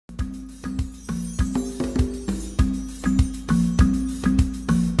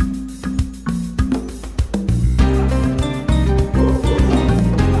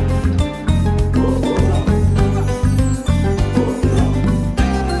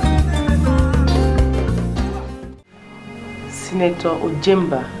Senator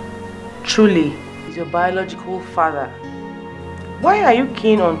Ojemba truly is your biological father, why are you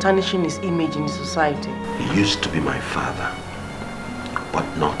keen on tarnishing his image in the society? He used to be my father, but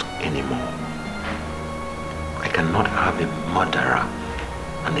not anymore. I cannot have a murderer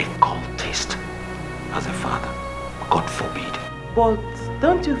and a cultist as a father. God forbid. But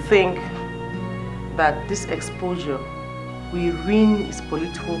don't you think that this exposure will ruin his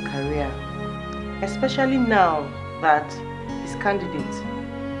political career? Especially now that his candidate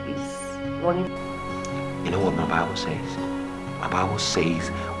is running. You know what my Bible says? My Bible says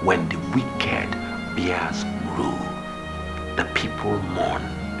when the wicked bears rule, the people mourn.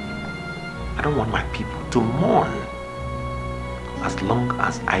 I don't want my people to mourn. As long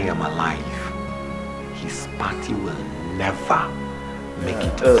as I am alive, his party will never make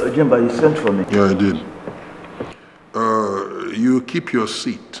it. Jemba, you sent for me. Yeah, I did. You keep your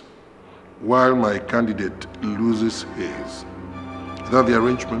seat while my candidate loses his. Is that the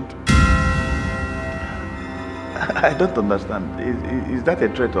arrangement? I don't understand. Is that a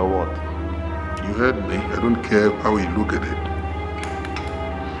threat or what? You heard me. I don't care how you look at it.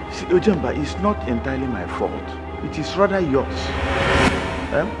 See, Ojemba, it's not entirely my fault. It is rather yours.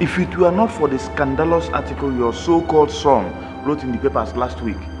 If it were not for the scandalous article your so-called son wrote in the papers last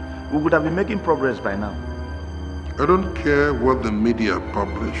week, we would have been making progress by now. I don't care what the media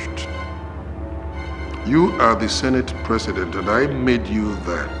published. You are the Senate President and I made you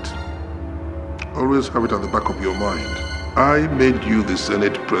that. Always have it at the back of your mind. I made you the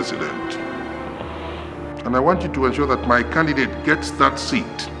Senate President. And I want you to ensure that my candidate gets that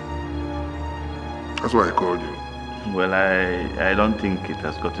seat. That's why I called you. Well, I don't think it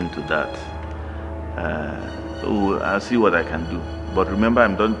has gotten to that. I'll see what I can do. But remember,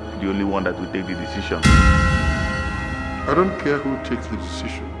 I'm not the only one that will take the decision. I don't care who takes the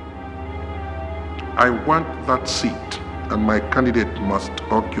decision. I want that seat, and my candidate must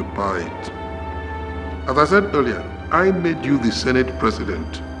occupy it. As I said earlier, I made you the Senate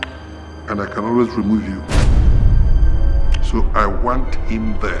President, and I can always remove you. So I want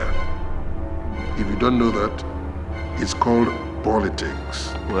him there. If you don't know that, it's called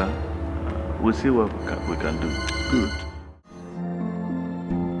politics. Well, we'll see what we can do. Good.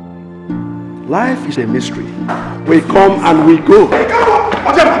 Life is a mystery. We come and we go. Hey, come on!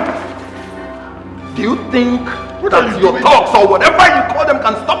 Do you think that your talks or whatever you call them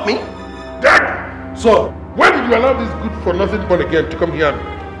can stop me? Dad! So, why did you allow this good-for-nothing born again to come here and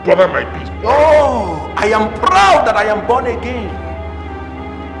bother my peace? Oh, I am proud that I am born again.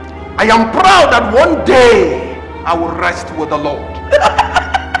 I am proud that one day I will rest with the Lord.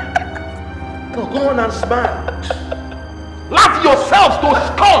 Go on and smile. Laugh yourselves to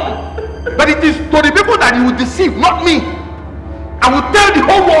scorn. But it is to the people that you will deceive, not me. I will tell the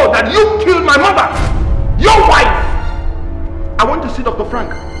whole world that you killed my mother, your wife. I went to see Dr. Frank,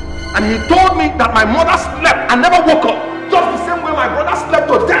 and he told me that my mother slept and never woke up, just the same way my brother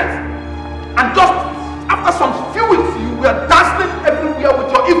slept to death. And just after some few weeks, you were dancing everywhere with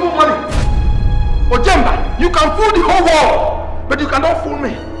your evil money. Ojemba, you can fool the whole world, but you cannot fool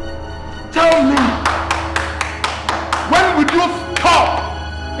me. Tell me, when will you stop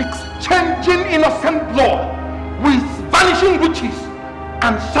exchanging innocent blood with vanishing riches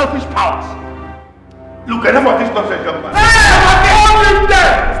and selfish powers? Look, enough of this nonsense, young man. Hey, hold it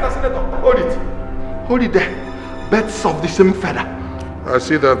there! Mr. Senator, hold it. Hold it there. Birds of the same feather. I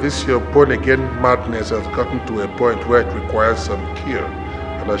see that this your born-again madness has gotten to a point where it requires some cure.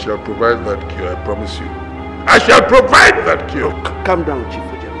 And I shall provide that cure, I promise you. I shall provide that cure. Calm down, Chief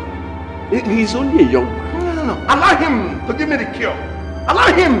Ojemba. He's only a young man. No. Allow him to give me the cure.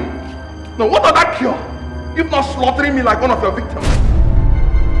 Allow him. No, what other cure? If not slaughtering me like one of your victims.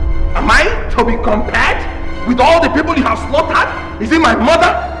 Am I to be compared with all the people you have slaughtered? Is it my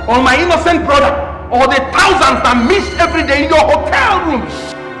mother or my innocent brother? Or the thousands that miss every day in your hotel rooms?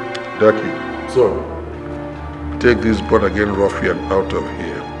 Ducky, so take this born-again ruffian out of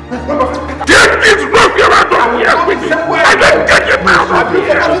here. Take this ruffian out of here! I don't get it out of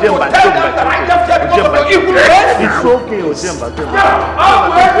here! It's okay, Ojemba.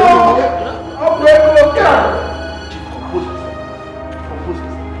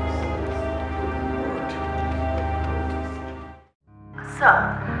 Sir,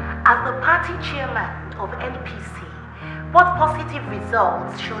 as the party chairman of NPC, what positive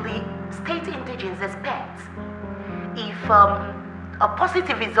results should the state indigenes expect if a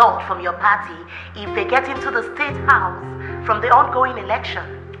positive result from your party if they get into the state house from the ongoing election?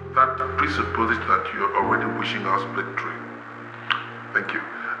 That presupposes that you're already wishing us victory. Thank you.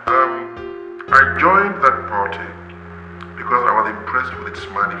 I joined that party because I was impressed with its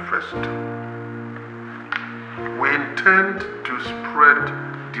manifesto. We intend to spread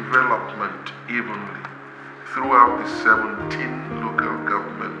development evenly throughout the 17 local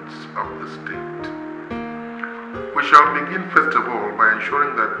governments of the state. We shall begin first of all by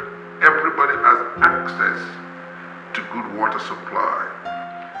ensuring that everybody has access to good water supply.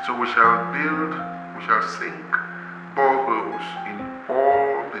 So we shall sink boreholes in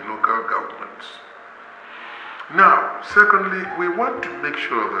all the local governments. Now, secondly, we want to make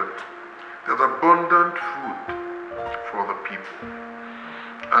sure that there's abundant food for the people.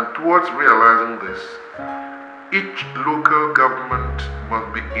 And towards realizing this, each local government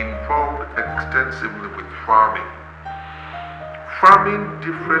must be involved extensively with farming. Farming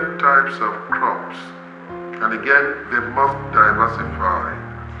different types of crops. And again, they must diversify.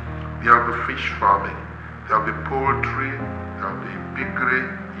 There'll be fish farming, there'll be poultry, there'll be piggery,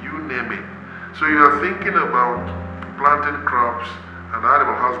 you name it. So you are thinking about planting crops and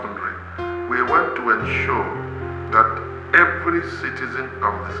animal husbandry. We want to ensure that every citizen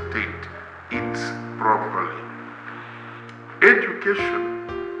of the state eats properly. Education.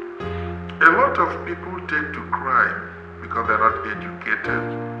 A lot of people take to crime because they're not educated.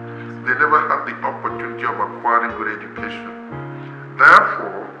 They never had the opportunity of acquiring good education.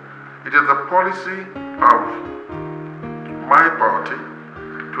 Therefore, it is the policy of my party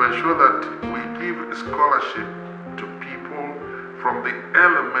to ensure that we give scholarship to people from the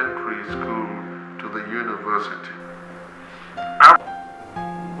elementary school to the university.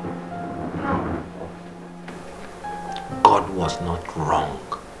 God was not wrong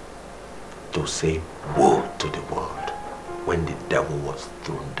to say woe to the world when the devil was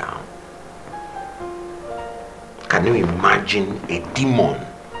thrown down. Can you imagine a demon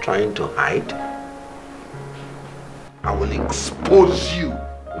trying to hide? I will expose you,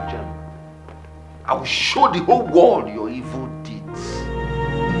 Ucheama. I will show the whole world your evil deeds.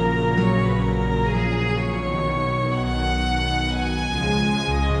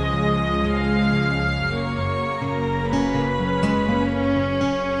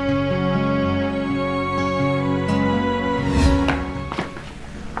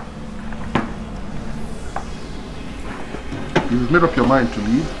 You've made up your mind to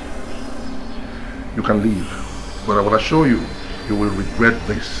leave, you can leave. But I will assure you, you will regret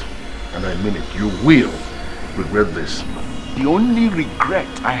this. And I mean it, you will regret this. The only regret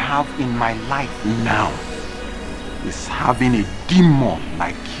I have in my life now is having a demon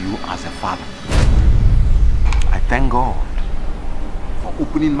like you as a father. I thank God for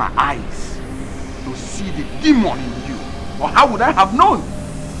opening my eyes to see the demon in you. Or how would I have known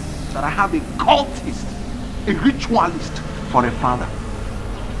that I have a cultist, a ritualist for a father?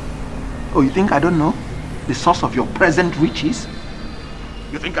 Oh, you think I don't know the source of your present riches?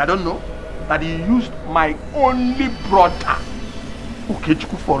 You think I don't know that he used my only brother,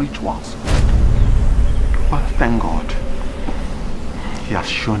 Okechukwu, for rituals? But thank God, he has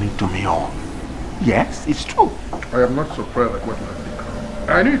shown it to me all. Yes, it's true. I am not surprised at what you have become.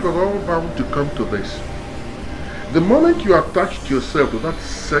 I knew it was all bound to come to this. The moment you attached yourself to that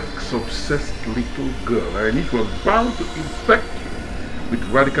sex-obsessed little girl, I knew it was bound to infect you with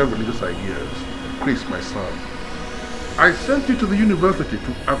radical religious ideas. Chris, my son, I sent you to the university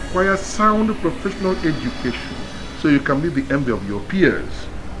to acquire sound professional education so you can be the envy of your peers.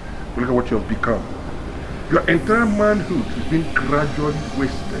 Look at what you have become. Your entire manhood has been gradually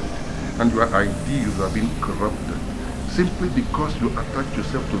wasted and your ideals have been corrupted simply because you attached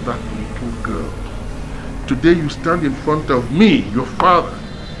yourself to that little girl. Today you stand in front of me, your father,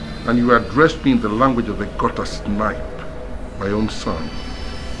 and you address me in the language of a gutter snipe, my own son.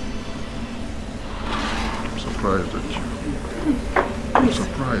 I'm surprised at you. I'm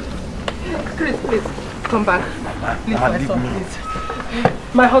surprised at you. Chris, please, come back. Please, my son,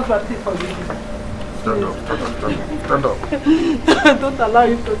 please. My husband, please forgive me. Stand up, stand up, stand up. Don't allow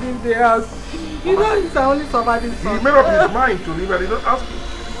him to leave the house. You know he's only somebody's son. He made up his mind to leave and he don't ask me.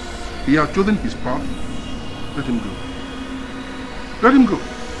 He has chosen his path. Let him go. Let him go.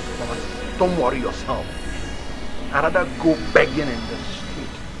 Don't worry yourself. I'd rather go begging in the street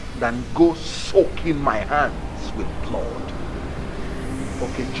than go soaking my hands with blood.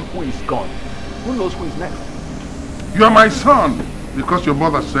 Okay, Chibu is gone. Who knows who is next? You are my son because your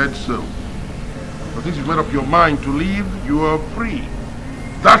mother said so. But since you've made up your mind to leave, you are free.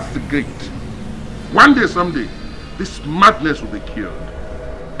 That's the gate. One day, someday, this madness will be cured.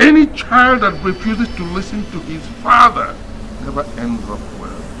 Any child that refuses to listen to his father never ends up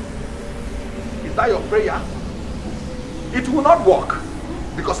well. Is that your prayer? It will not work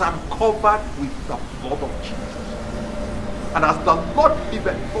because I'm covered with the blood of Jesus. And as the Lord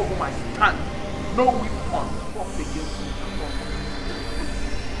liveth before whom I stand, no weapon formed against me shall prosper.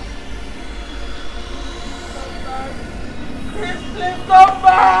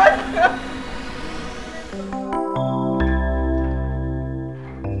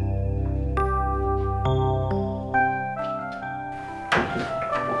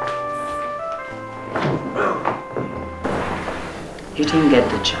 You didn't get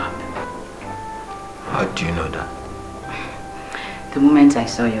the job. How do you know that? The moment I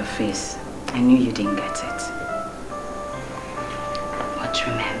saw your face, I knew you didn't get it. But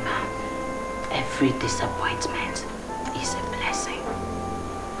remember, every disappointment is a blessing.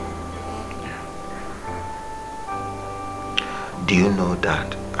 Do you know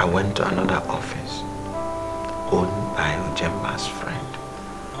that I went to another office owned by Ujemba's friend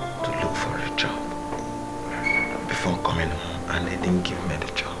to look for a job before coming home, and they didn't give me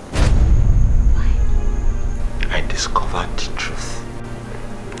the job? I discovered the truth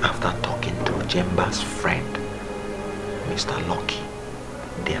after talking to Ujemba's friend, Mr. Lucky,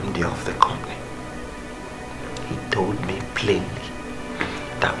 the MD of the company. He told me plainly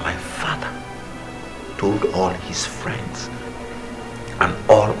that my father told all his friends and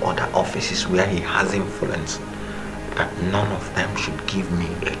all other offices where he has influence that none of them should give me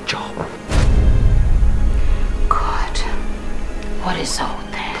a job. God, what is all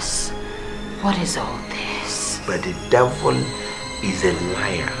this? What is all this? But the devil is a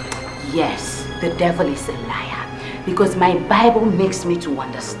liar. Yes, the devil is a liar. Because my Bible makes me to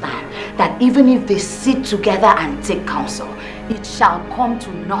understand that even if they sit together and take counsel, it shall come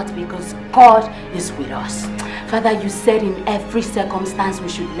to naught because God is with us. Father, you said in every circumstance we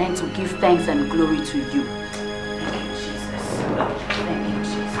should learn to give thanks and glory to you. Thank you, Jesus. Thank you,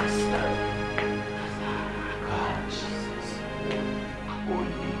 Jesus.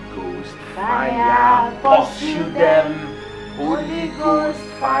 Holy Ghost fire, pursue them. Holy Ghost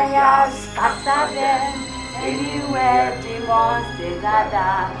fire, scatter them. Anywhere demons they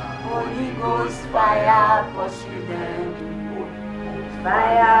gather. Holy Ghost fire, pursue them.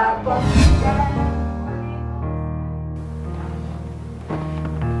 Fire, pursue them.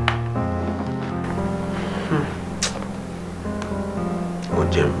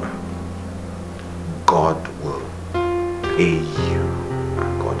 Ujemba, God will pay you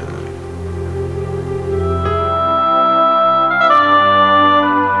accordingly.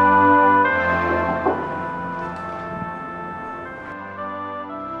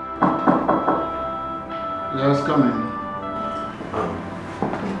 Yes, come in.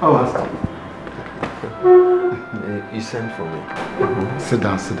 Pastor. You sent for me. Sit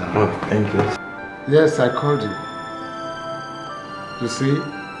down, sit down. Oh, thank you. Yes, I called you. You see,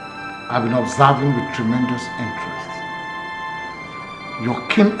 I've been observing with tremendous interest your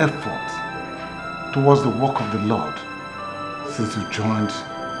keen effort towards the work of the Lord since you joined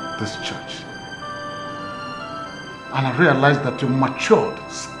this church. And I realized that you matured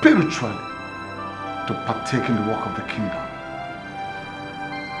spiritually to partake in the work of the kingdom.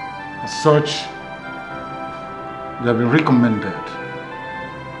 As such, you have been recommended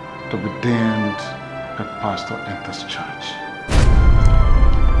to be deemed a pastor in this church.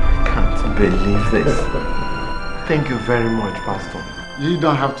 I can't believe this. Thank you very much, Pastor. You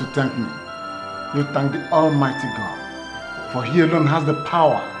don't have to thank me. You thank the Almighty God, for He alone has the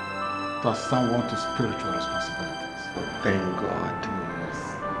power to assign one to spiritual responsibilities. Thank God. Yes.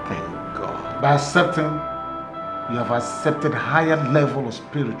 Thank God. By accepting, you have accepted a higher level of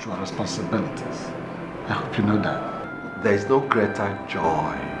spiritual responsibilities. I hope you know that. There is no greater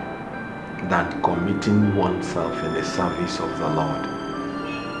joy than committing oneself in the service of the Lord.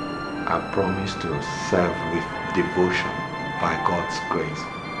 I promise to serve with devotion by God's grace.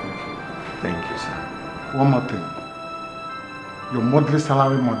 Thank you, sir. One more thing. Your monthly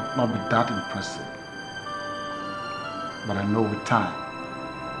salary might not be that impressive. But I know with time,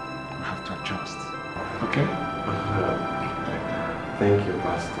 you have to adjust. Okay? Thank you,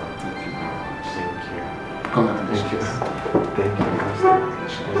 Pastor. Thank you very much. Thank you. Congratulations. Thank you, Pastor.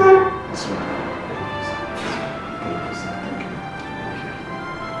 This one. Thank you, sir. Thank you, sir. Thank you.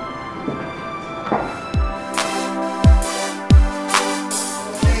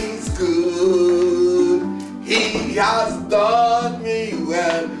 He's good. He has done me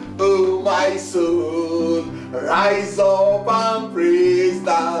well. Oh, my soul, rise up and praise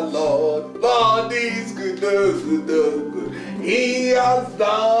the Lord. Lord is good, oh, good, oh, good. He has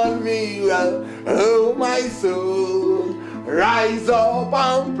done me well. Oh, my soul, rise up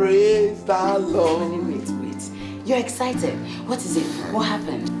and praise the Lord. Wait. You're excited. What is it? What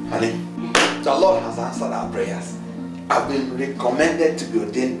happened? Honey, the Lord has answered our prayers. I've been recommended to be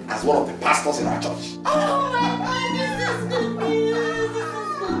ordained as one of the pastors in our church. Oh my God, this is good news. This is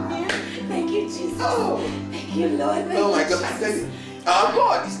good news. Thank you, Jesus. Oh. Thank you, Lord. Thank Oh my you, God, I tell you, our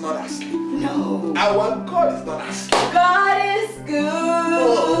God is not asleep. No. Our God is not asleep. God is good.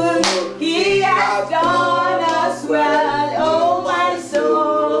 Oh, He has done us well. Oh, my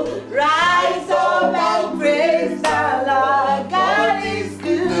soul, rise up and praise the Lord. God is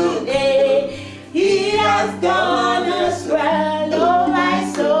good. He has done us well.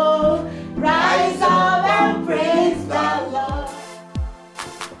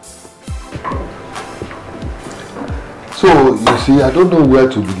 see, I don't know where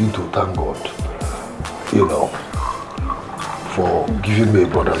to begin to thank God, you know, for giving me a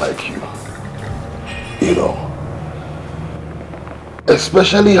brother like you. You know,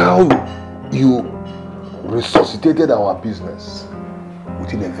 especially how you resuscitated our business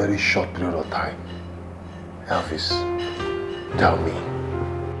within a very short period of time. Elvis, tell me,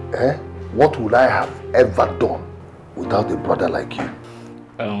 what would I have ever done without a brother like you?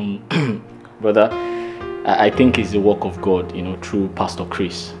 Brother, I think it's the work of God, you know, through Pastor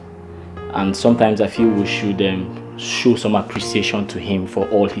Chris. And sometimes I feel we should show some appreciation to him for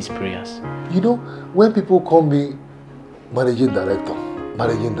all his prayers. You know, when people call me managing director,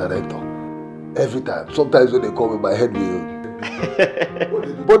 every time, sometimes when they call me, my head will...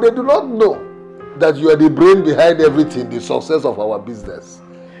 But they do not know that you are the brain behind everything, the success of our business.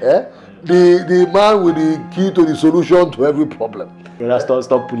 The man with the key to the solution to every problem. Brother,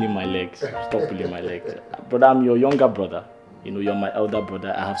 stop pulling my legs. Stop pulling my legs. Brother, I'm your younger brother. You know, you're my elder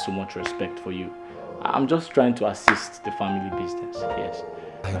brother. I have so much respect for you. I'm just trying to assist the family business, yes.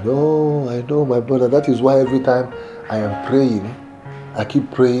 I know, my brother. That is why every time I am praying, I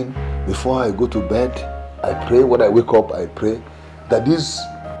keep praying before I go to bed. I pray when I wake up, I pray that this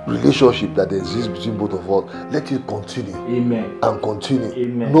relationship that exists between both of us, let it continue. Amen. And continue.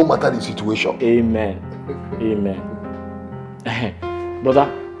 Amen. No matter the situation. Amen. Amen. Brother,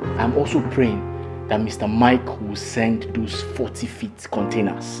 I'm also praying that Mr. Mike will send those 40-feet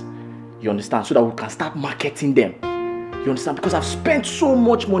containers. You understand? So that we can start marketing them. You understand? Because I've spent so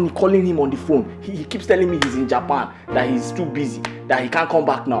much money calling him on the phone. He keeps telling me he's in Japan, that he's too busy, that he can't come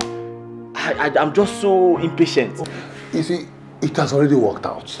back now. I'm just so impatient. You see, it has already worked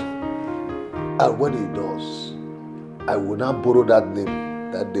out. And when it does, I will now borrow that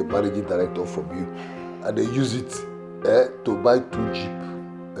name, that the managing director from you, and they use it to buy 2 Jeep.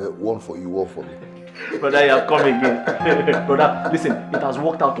 One for you, one for me. Brother, you have come again. Brother, listen, it has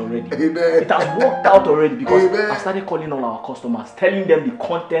worked out already. Amen. It has worked out already because Amen. I started calling all our customers, telling them the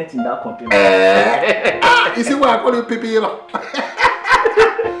content in that container. You see why I call you Pipiro?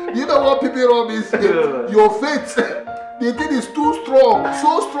 You know what Pipiro means? Your faith. The thing is too strong,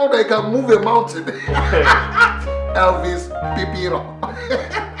 so strong that it can move a mountain. Elvis Pipiro.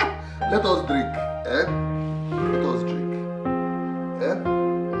 Let us drink. Let us drink.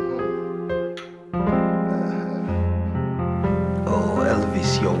 Oh,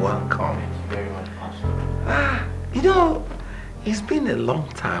 Elvis, you're welcome. Thank you very much, Pastor. You know, it's been a long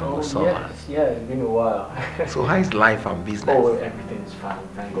time or so. Yes, yeah, it's been a while. So how's life and business? Oh, everything's fine.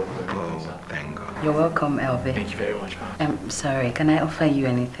 Thank God for everything, sir. Thank God. You're welcome, Elvis. Thank you very much, ma'am. I'm sorry, can I offer you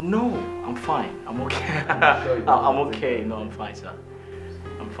anything? No, I'm fine. I'm okay. I'm okay. No, I'm fine, sir.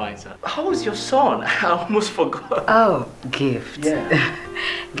 I'm fine, sir. How is your son? I almost forgot. Oh, Gift. Yeah.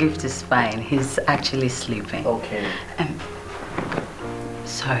 Gift is fine. He's actually sleeping. Okay.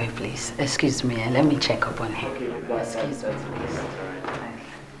 Sorry, please. Excuse me. Let me check up on him. Okay, Excuse me, please.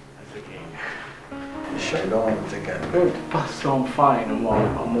 That's okay. Sure, you don't want to take it. Good. Pastor, I'm fine. I'm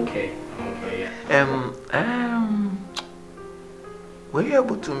okay. I'm okay, yeah. Were you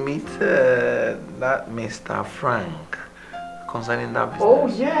able to meet that Mr. Frank concerning that business? Oh,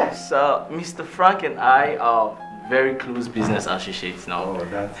 yes. Mr. Frank and I are very close business associates now. Oh,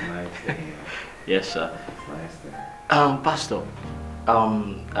 that's nice. Yes, sir. That's nice. Pastor,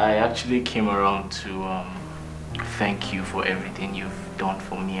 I actually came around to thank you for everything you've done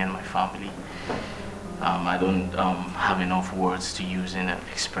for me and my family. I don't have enough words to use in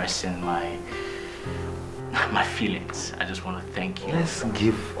expressing my feelings. I just want to thank you. Let's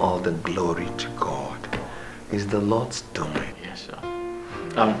give all the glory to God. It's the Lord's doing. Yes, sir.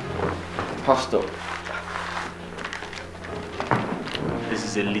 Pastor, this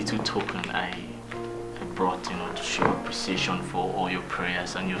is a little token I brought, you know, to show appreciation for all your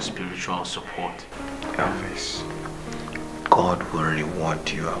prayers and your spiritual support. Elvis, God will reward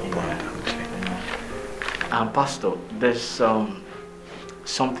you abundantly. Pastor, there's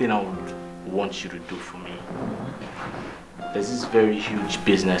something I would want you to do for me. There's this very huge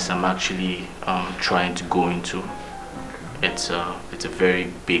business I'm actually trying to go into. It's a very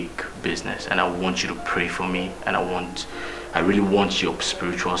big business, and I want you to pray for me, and I really want your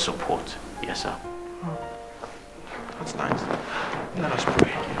spiritual support. Yes, sir. That's nice. Let us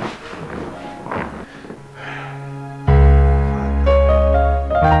pray.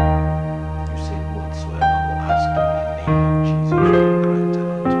 You said whatsoever we ask in the name of Jesus will be granted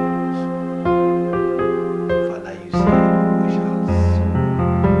unto us. Father, you said we shall sow,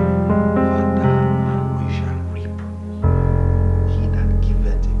 Father, and we shall reap. He that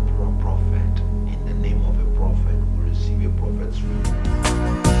giveth a prophet in the name of a prophet will receive a prophet's reward.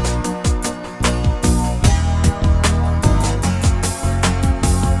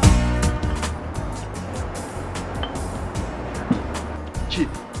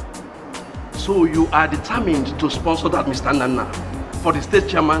 So you are determined to sponsor that Mr. Nana for the state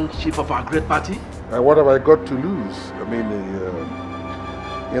chairmanship of our great party? And what have I got to lose? I mean,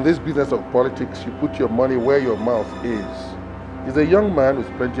 in this business of politics, you put your money where your mouth is. He's a young man with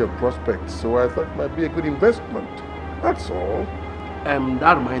plenty of prospects, so I thought it might be a good investment. That's all.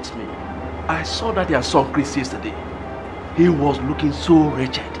 That reminds me. I saw that your son Chris yesterday. He was looking so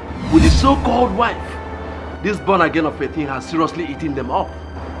wretched with his so-called wife. This born again of a thing has seriously eaten them up.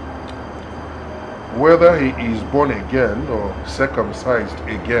 Whether he is born again or circumcised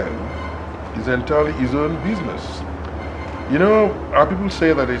again is entirely his own business. You know, our people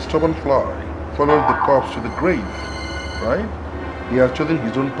say that a stubborn fly follows the corpse to the grave, right? He has chosen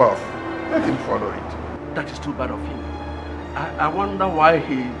his own path. Let him follow it. That is too bad of him. I wonder why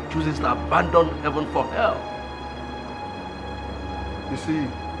he chooses to abandon heaven for hell. You see,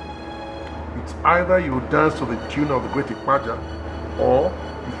 it's either you dance to the tune of the great Ikpaja or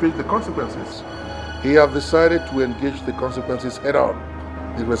you face the consequences. He has decided to engage the consequences head on.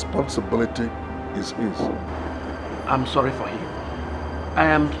 The responsibility is his. I'm sorry for him. I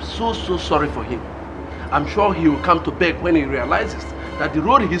am so sorry for him. I'm sure he will come to beg when he realizes that the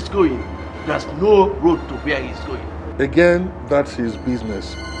road he's going, there's no road to where he's going. Again, that's his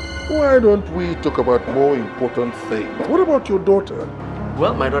business. Why don't we talk about more important things? What about your daughter?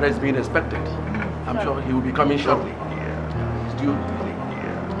 Well, my daughter is being expected. I'm sure he will be coming shortly. Yeah. He's due.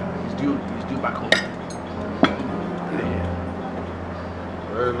 He's due back home.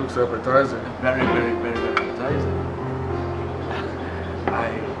 Well, it looks appetizing. Very appetizing.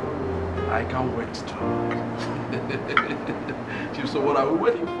 I can't wait to. So what are we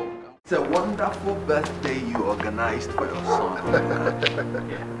waiting for? It's a wonderful birthday you organized for your son.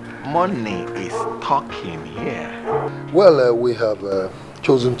 Money is talking here. Well, we have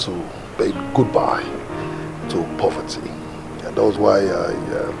chosen to say goodbye to poverty. And that was why I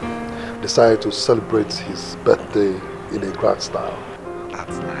decided to celebrate his birthday in a grand style.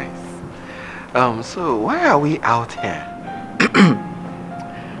 That's nice. So why are we out here?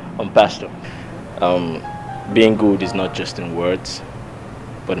 Pastor, being good is not just in words,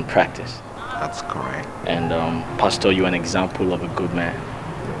 but in practice. That's correct. And Pastor, you're an example of a good man.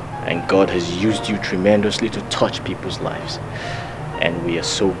 And God has used you tremendously to touch people's lives. And we are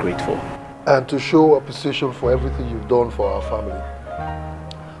so grateful. And to show appreciation for everything you've done for our family,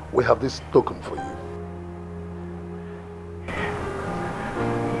 we have this token for you.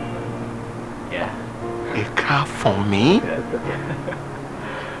 Yeah. A car for me?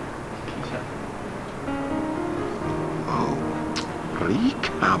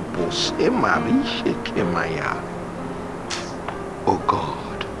 Oh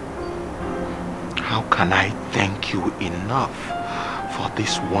God, how can I thank you enough for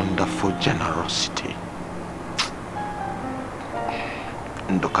this wonderful generosity?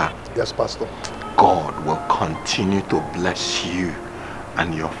 Ndoka. Yes, Pastor. God will continue to bless you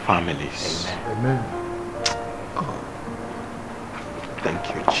and your families. Amen. Oh, thank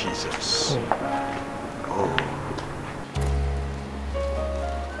you, Jesus. Oh.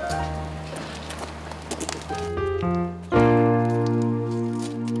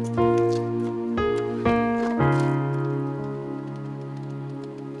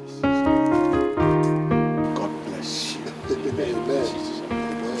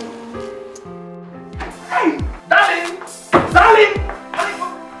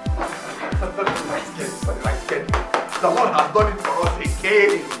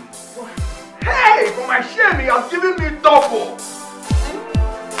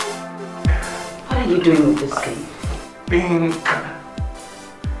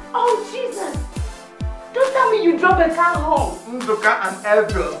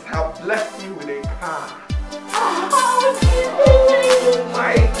 Angels have blessed me with a car. Oh, Jesus!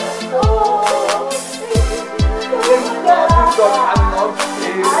 My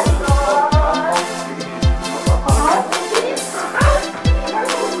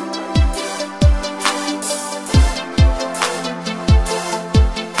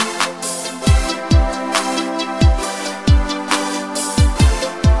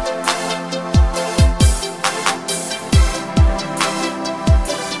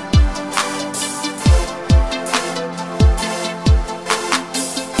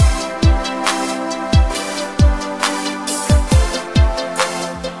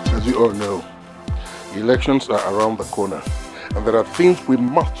elections are around the corner, and there are things we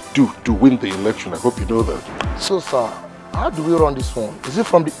must do to win the election. I hope you know that. So, sir, how do we run this one? Is it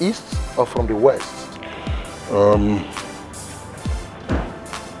from the east or from the west?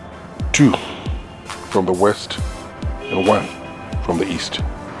 2 from the west and 1 from the east.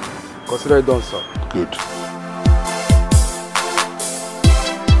 Consider it done, sir. Good.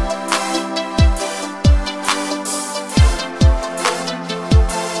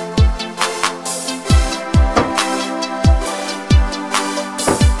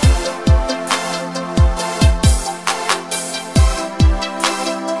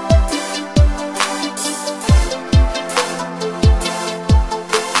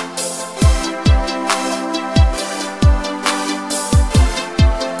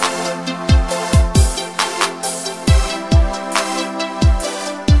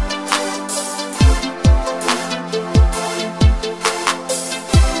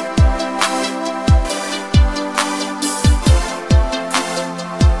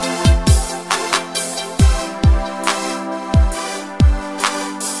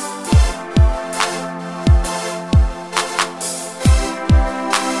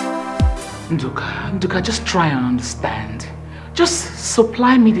 Nduka, just try and understand. Just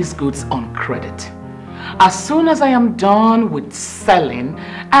supply me these goods on credit. As soon as I am done with selling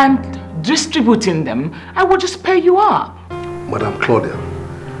and distributing them, I will just pay you up. Madam Claudia,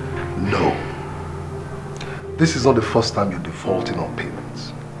 no. This is not the first time you're defaulting on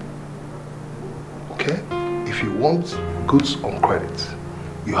payments. Okay? If you want goods on credit,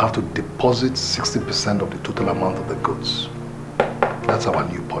 you have to deposit 60% of the total amount of the goods. That's our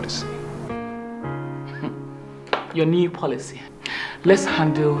new policy. Your new policy. Let's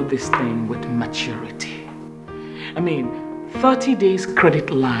handle this thing with maturity. I mean, 30 days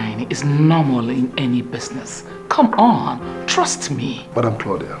credit line is normal in any business. Come on, trust me. Madam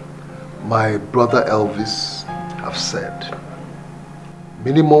Claudia, my brother Elvis have said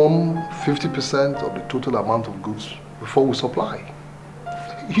minimum 50% of the total amount of goods before we supply.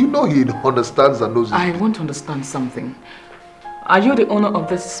 You know he understands and knows. I want to understand something. Are you the owner of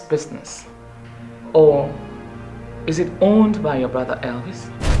this business? Or is it owned by your brother Elvis?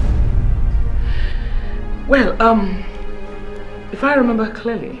 Well, if I remember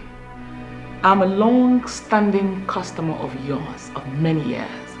clearly, I'm a long-standing customer of yours of many years,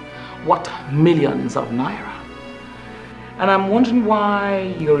 worth millions of naira. And I'm wondering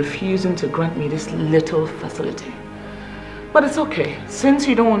why you're refusing to grant me this little facility. But it's okay. Since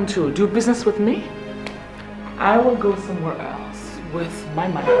you don't want to do business with me, I will go somewhere else with my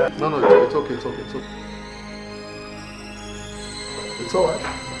money. No, it's okay. It's all right.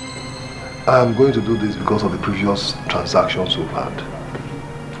 I'm going to do this because of the previous transactions we've had.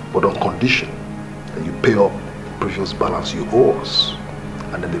 But on condition that you pay up the previous balance you owe us,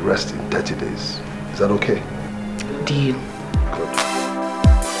 and then the rest in 30 days. Is that okay? Deal. Good.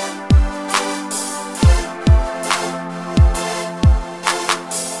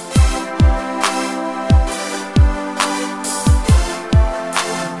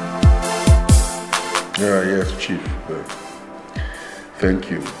 Yes, Chief.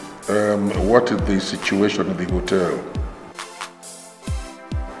 Thank you. What is the situation in the hotel?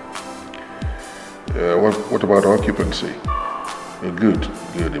 What about occupancy? Good,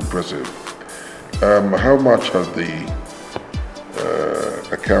 impressive. How much has the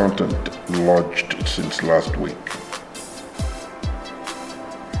accountant lodged since last week?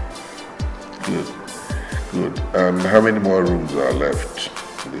 Good. How many more rooms are left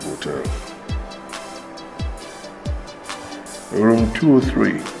in the hotel? Room 2 or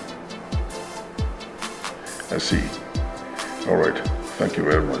 3? I see. All right. Thank you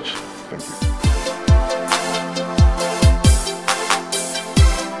very much. Thank you.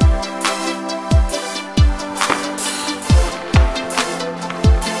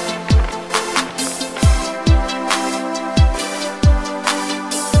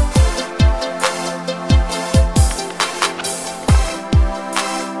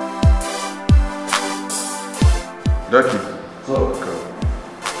 Edochie.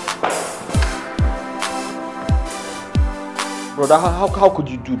 Brother, how could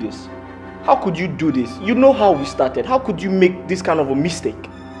you do this? How could you do this? You know how we started. How could you make this kind of a mistake?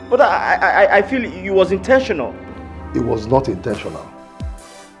 But I feel it was intentional. It was not intentional.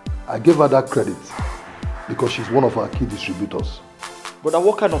 I gave her that credit because she's one of our key distributors. Brother,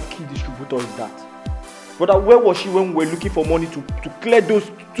 what kind of key distributor is that? Brother, where was she when we were looking for money to clear those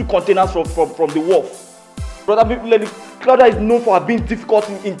 2 containers from the wharf? Brother, Claudia is known for her being difficult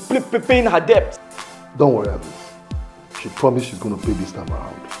in paying her debt. Don't worry, Abby. She promised she's going to pay this time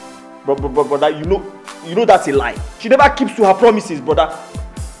around. Brother, you know that's a lie. She never keeps to her promises, brother.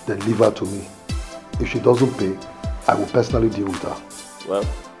 Then leave her to me. If she doesn't pay, I will personally deal with her. Well,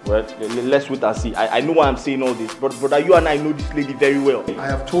 let's wait and see. I know why I'm saying all this. But brother, you and I know this lady very well. I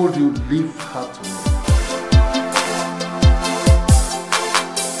have told you, leave her to me.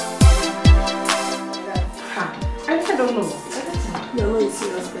 I don't know. You're not a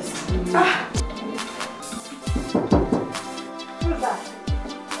serious person. Who's that?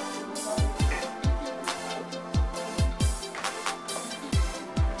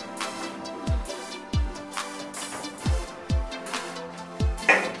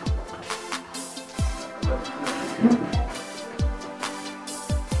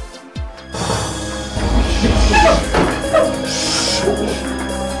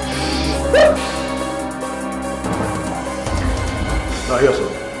 Yes, sir.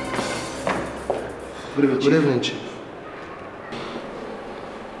 Good evening, Chief.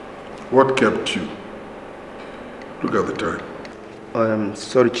 What kept you? Look at the time.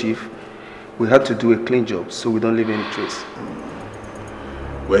 Sorry, Chief. We had to do a clean job so we don't leave any trace.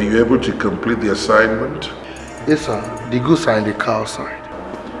 Were you able to complete the assignment? Yes, sir. The goods are in the car outside.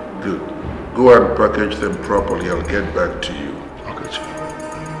 Good. Go and package them properly. I'll get back to you. Okay, Chief.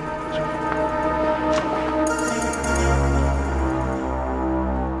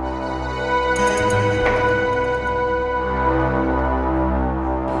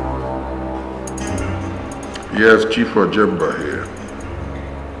 Yes, Chief Ojemba here.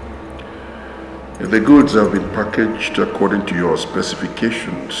 The goods have been packaged according to your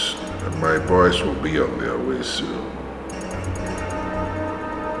specifications, and my boys will be on their way soon.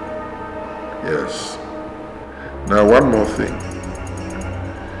 Yes. Now, one more thing.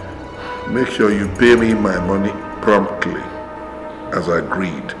 Make sure you pay me my money promptly, as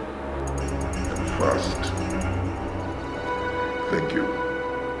agreed, and fast. Thank you.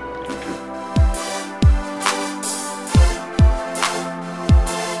 Thank you.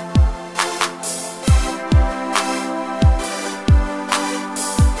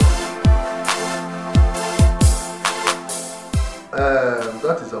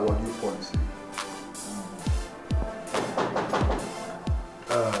 That is our new policy.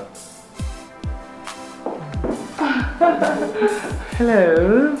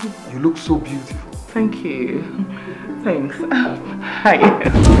 Hello. You look so beautiful. Thank you. Thanks. Hi.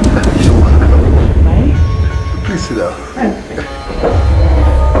 You're welcome. Bye. Please sit down.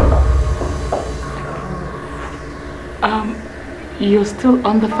 You're still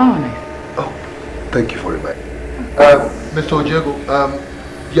on the phone. Oh, thank you for reminding me. Mr. Ojego,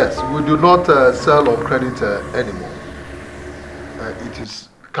 yes, we do not sell on credit anymore. It is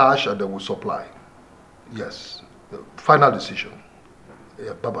cash and then we supply. Yes. Final decision.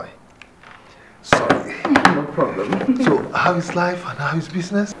 Yeah, bye-bye. Sorry. No problem. So, how is life and how is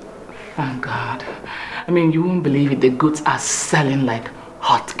business? Thank God. I mean, you won't believe it. The goods are selling like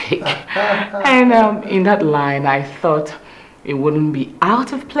hotcake. And in that line, I thought it wouldn't be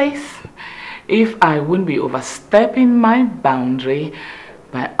out of place if I wouldn't be overstepping my boundary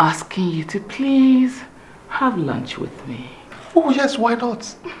by asking you to please have lunch with me. Oh, yes, why not?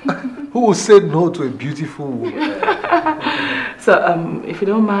 Who will say no to a beautiful woman? So, if you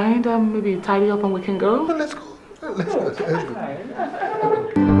don't mind, maybe tidy up and we can go? Let's go. Let's go.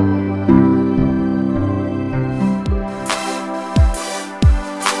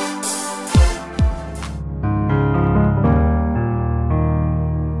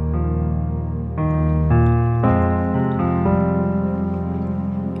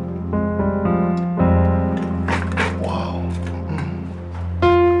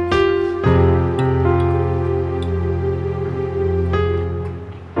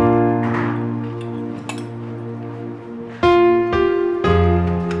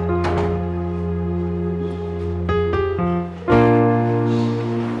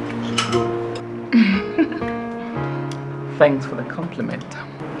 Thanks for the compliment.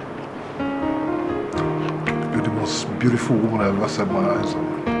 You're the most beautiful woman I've ever set my eyes on.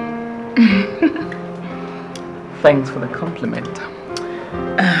 Thanks for the compliment.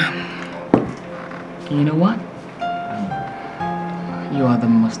 You know what? You are the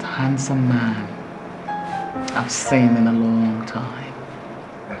most handsome man I've seen in a long time.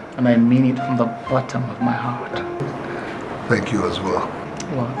 And I mean it from the bottom of my heart. Thank you as well.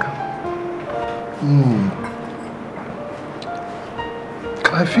 Welcome.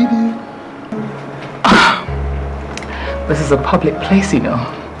 Can I feed you? This is a public place, you know.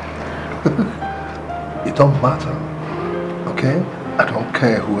 It don't matter, okay? I don't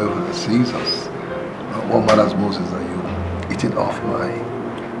care whoever sees us. What matters most is that you eating off my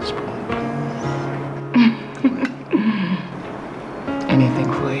spoon.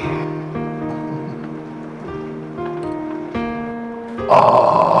 Anything for you.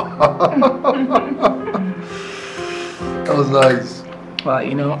 Oh, that was nice. Well,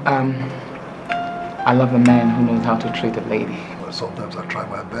 you know, I love a man who knows how to treat a lady. Well, sometimes I try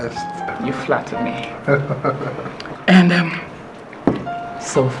my best. You flatter me. And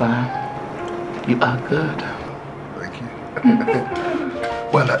so far, you are good. Thank you.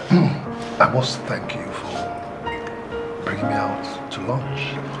 Well, I must thank you for bringing me out to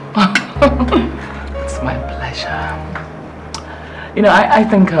lunch. It's my pleasure. You know, I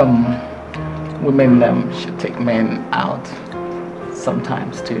think women should take men out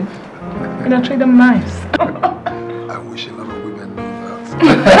sometimes too. You know, treat them nice. I wish a lot of women knew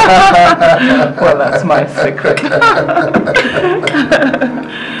that. Well, that's my secret.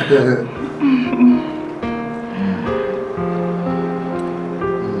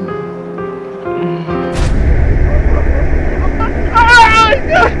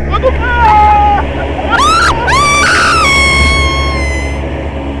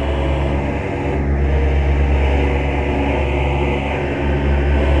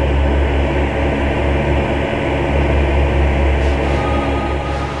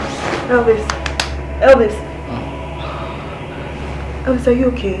 Elvis. Elvis, are you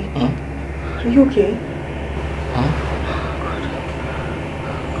okay? Are you okay?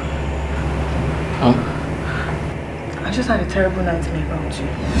 I just had a terrible nightmare about you.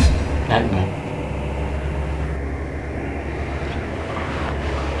 Nightmare?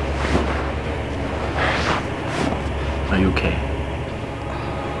 you okay?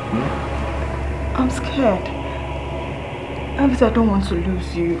 I'm scared. Obviously, I don't want to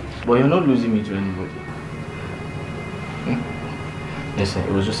lose you. But you're not losing me to anybody. Listen,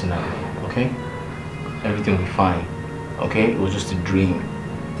 it was just a nightmare, okay? Everything will be fine, okay? It was just a dream,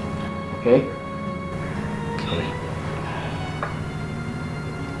 okay? Okay.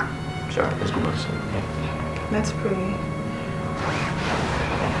 Sure, let's go back to sleep, okay? Let's pray.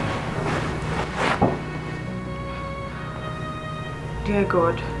 Dear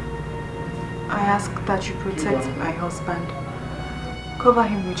God, I ask that you protect my husband. Cover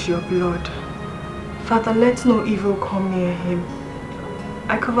him with your blood. Father, let no evil come near him.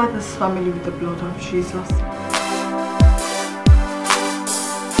 I cover this family with the blood of Jesus.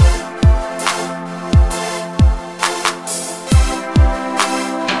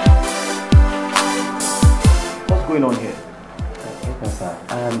 What's going on here? Yes, sir.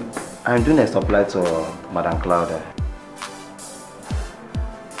 I'm doing a supply to Madam Claudia.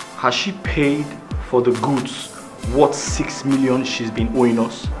 Has she paid for the goods worth 6 million she's been owing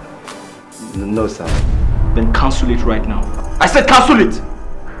us? No, sir. Then cancel it right now. I said cancel it!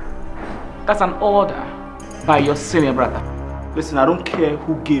 That's an order by your senior brother. Listen, I don't care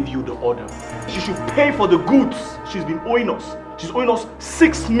who gave you the order. She should pay for the goods she's been owing us. She's owing us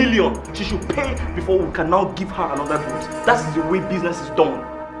 6 million. She should pay before we can now give her another goods. That is the way business is done.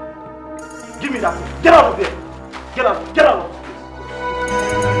 Give me that. Get out of there. Get out. Get out of this place.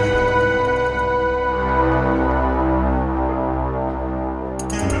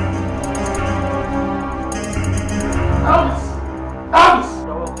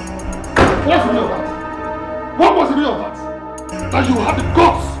 What's the meaning of that? What was the meaning of that? That you had the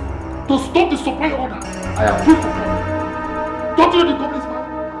guts to stop the supply order. I am free for God. Don't you know the company is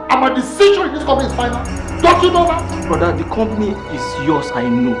final? And my decision in this company is final. Don't you know that? Brother, the company is yours, I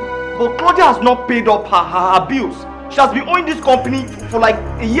know. But Claudia has not paid up her bills. She has been owing this company for like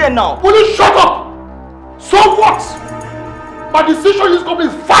a year now. Will you shut up? So what? My decision in this company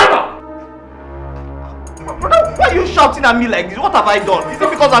is final. Brother, why are you shouting at me like this? What have I done? Is it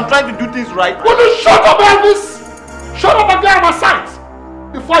because I'm trying to do things right? Will you shut up, Elvis? Shut up and get out of my sight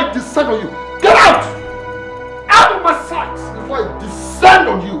before I descend on you. Get out! Out of my sight before I descend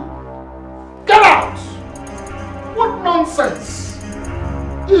on you. Get out! What nonsense!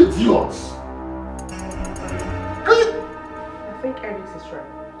 Idiots! Can you... I think Eric is right.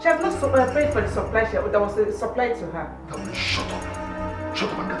 She has not paid for the supply that was supplied to her. Now shut up. Shut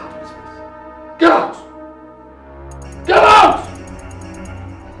up and get out of this place. Get out! Get out!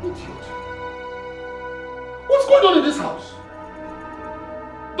 Idiot. What's going on in this house?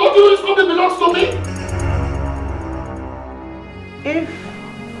 Don't you know this company belongs to me? If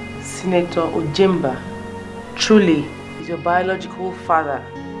Senator Ojemba truly is your biological father,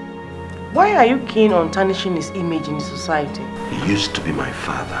 why are you keen on tarnishing his image in society? He used to be my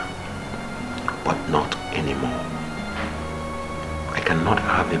father, but not anymore. I cannot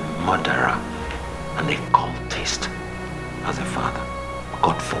have a murderer and a cultist as a father.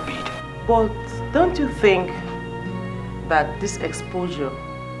 God forbid. But don't you think that this exposure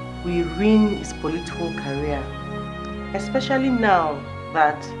will ruin his political career? Especially now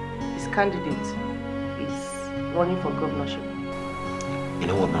that his candidate is running for governorship. You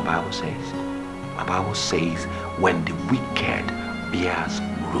know what my Bible says? My Bible says when the wicked bears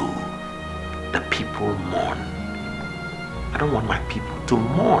rule, the people mourn. I don't want my people to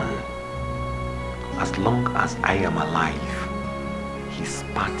mourn. As long as I am alive, his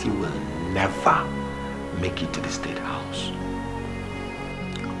party will never make it to the State House.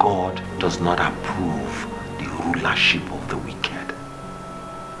 God does not approve the rulership of the wicked.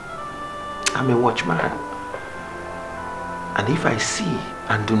 I'm a watchman. And if I see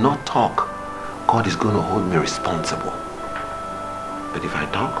and do not talk, God is going to hold me responsible. But if I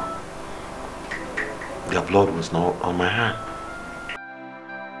talk, their blood was not on my hand.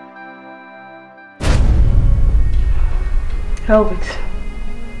 Elvis,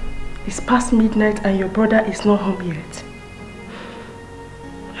 it's past midnight and your brother is not home yet.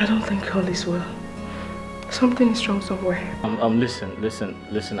 I don't think all is well. Something is wrong somewhere.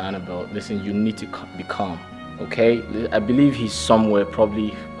 Listen, Annabelle. Listen, you need to be calm, okay? I believe he's somewhere,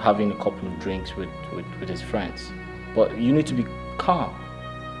 probably having a couple of drinks with his friends. But you need to be calm.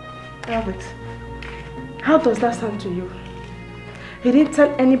 Elvis, how does that sound to you? He didn't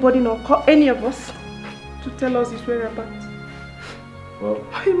tell anybody nor call any of us to tell us his whereabouts. Well,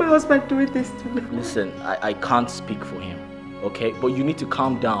 why is my husband doing this to me? Listen, I can't speak for him, okay? But you need to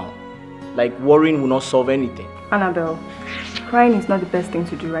calm down. Like, worrying will not solve anything. Annabelle, crying is not the best thing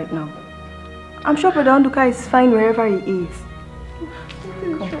to do right now. I'm sure Brother Onduka is fine wherever he is.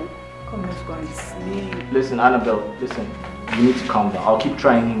 Come, let's just go and sleep. Listen, Annabelle, listen. You need to calm down. I'll keep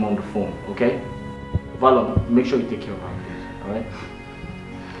trying him on the phone, okay? Valon, make sure you take care of her, please, alright?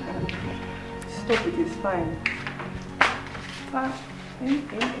 Stop it, it's fine.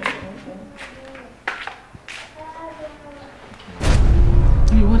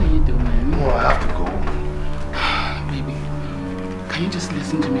 Hey, what are you doing? Oh, I have to go. Baby, can you just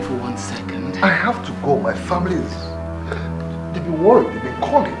listen to me for 1 second? I have to go. My family is... They've been worried. They've been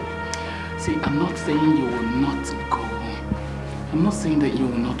calling. See, I'm not saying you will not go. I'm not saying that you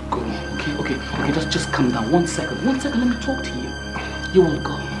will not go. Okay, just calm down. 1 second. 1 second, let me talk to you. You will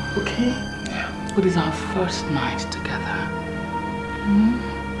go, okay? Yeah. But it's our first night together.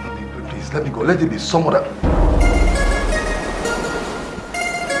 Please, let me go. Let it be some other...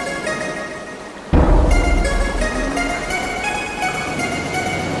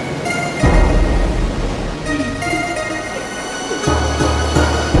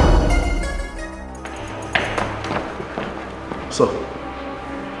 So,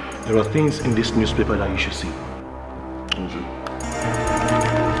 there are things in this newspaper that you should see.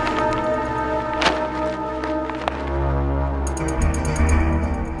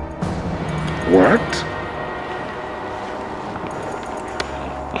 What?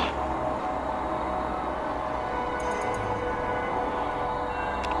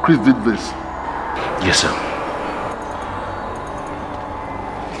 Chris did this? Yes, sir.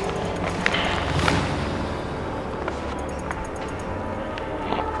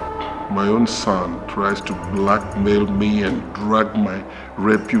 My own son tries to blackmail me and drag my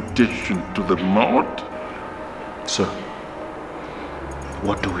reputation to the mud? Sir,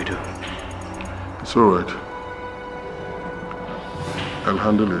 what do we do? It's all right. I'll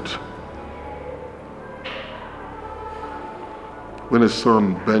handle it. When a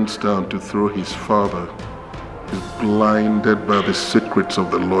son bends down to throw his father, he's blinded by the secrets of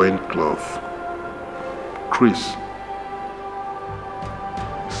the loincloth. Chris,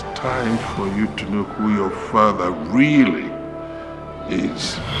 it's time for you to know who your father really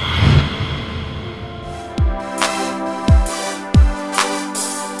is.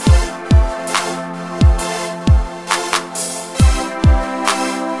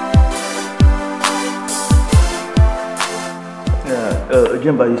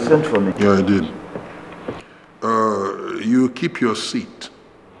 Jemba, you sent for me. Yeah, I did. You keep your seat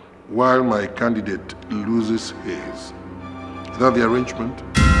while my candidate loses his. Is that the arrangement?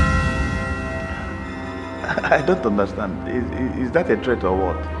 I don't understand. Is that a threat or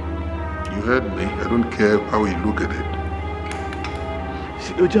what? You heard me. I don't care how you look at it.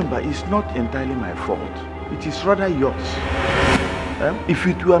 See, Ojemba, it's not entirely my fault. It is rather yours. If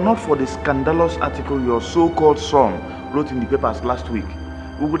it were not for the scandalous article your so-called son wrote in the papers last week,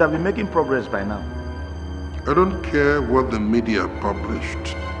 we would have been making progress by now. I don't care what the media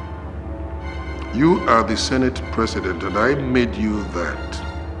published. You are the Senate President and I made you that.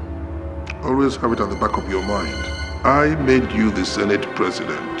 Always have it at the back of your mind. I made you the Senate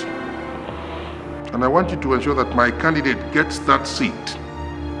President. And I want you to ensure that my candidate gets that seat.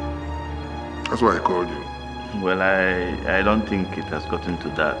 That's why I called you. Well, I don't think it has gotten to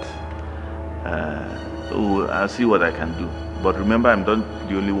that. I'll see what I can do. But remember, I'm not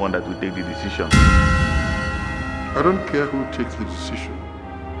the only one that will take the decision. I don't care who takes the decision.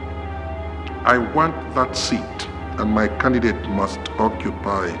 I want that seat, and my candidate must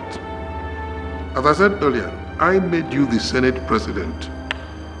occupy it. As I said earlier, I made you the Senate President,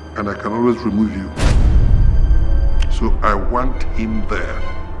 and I can always remove you. So I want him there.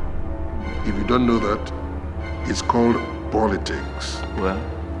 If you don't know that, it's called politics. Well,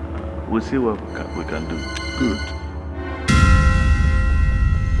 we'll see what we can do. Good.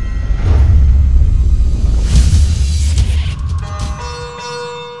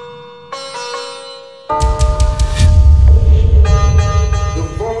 The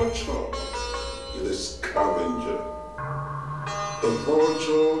vulture is a scavenger. The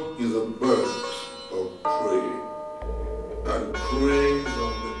vulture is a bird of prey and preys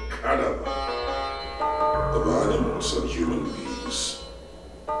on the cadaver of animals and human beings.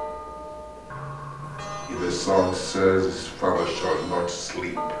 If a son says his father shall not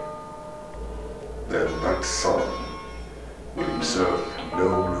sleep, then that son will himself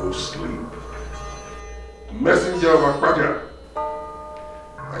know no sleep. Messenger of Claudia,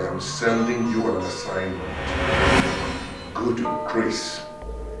 I am sending you an assignment. Go to Chris.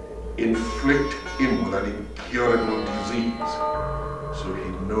 Inflict him with an incurable disease so he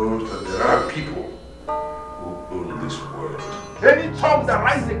knows that there are people who own this world. Any tongue that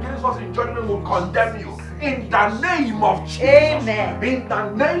rises against us in judgment will condemn you. In the name of Jesus. Amen. In the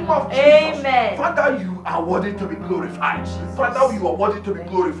name of Jesus. Amen. Father, you are worthy to be glorified. Father, you are worthy to be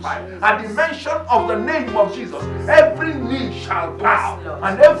glorified. At the mention of the name of Jesus, every knee shall bow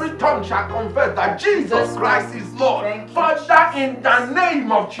and every tongue shall confess that Jesus Christ is Lord. Father, in the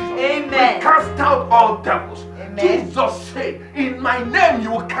name of Jesus, we cast out all devils. Jesus said, in my name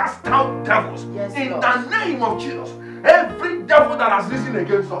you will cast out devils. In the name of Jesus, every devil that has risen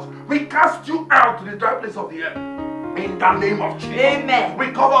against us, we cast you out to the dry place of the earth. In the name of Jesus. Amen.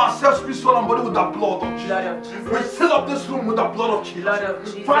 We cover ourselves, spirit, soul, and body with the blood of Jesus. We seal up this room with the blood of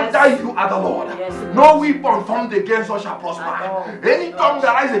Jesus. Father, you are the Lord. No weapon formed against us shall prosper. Any tongue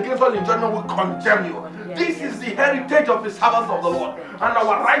that rises against us in judgment will condemn you. This is the heritage of the servants of the Lord, and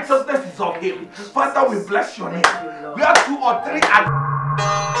our righteousness is of Him. Father, we bless your name. We are 2 or 3 at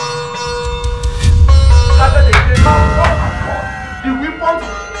the weapons.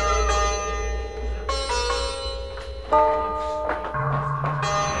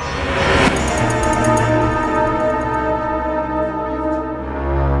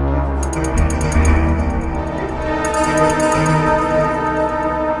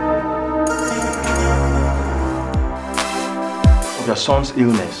 Your son's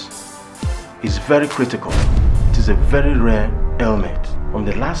illness is very critical. It is a very rare ailment. From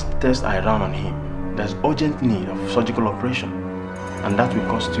the last test I ran on him, there's urgent need of surgical operation, and that will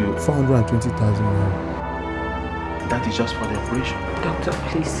cost you 420,000 naira. That is just for the operation. Doctor,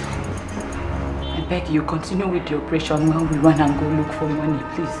 please. I beg you, continue with the operation while we run and go look for money,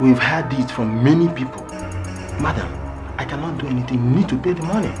 please. We've heard it from many people. Madam, I cannot do anything. You need to pay the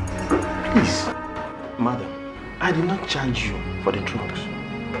money. Please. Madam, I did not charge you for the drugs,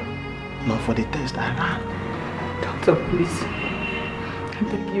 nor for the test I ran. Doctor, please. I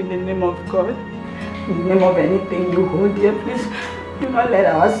beg you in the name of God, in the name of anything you hold dear, please do not let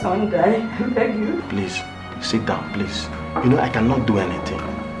our son die. I beg you. Please, sit down, please. You know I cannot do anything.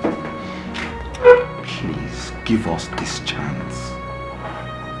 Please, give us this chance.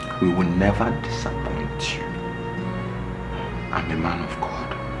 We will never disappoint you. I'm a man of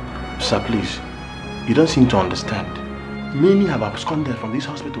God. Sir, please. You don't seem to understand. Many have absconded from this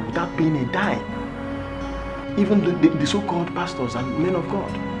hospital without paying a dime. Even the so-called pastors and men of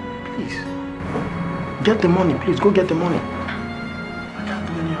God. Please. Get the money, please. Go get the money. I can't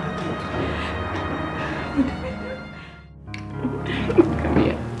do any other thing. Come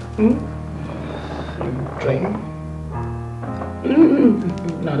here. Drink.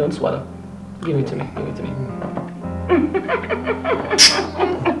 No, don't swallow. Give it to me. Give it to me.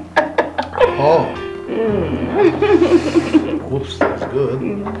 Oh. Whoops, that's good.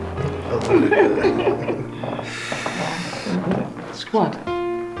 What?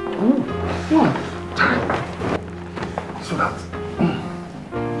 What? So that.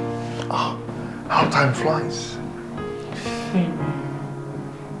 Oh, how time flies.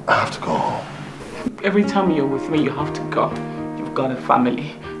 I have to go home. Every time you're with me, you have to go. You've got a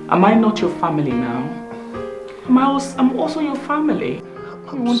family. Am I not your family now? I'm also your family.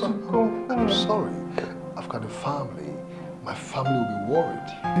 I'm sorry. I've got a family. My family will be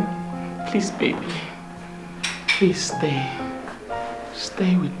worried. Please, baby. Please stay.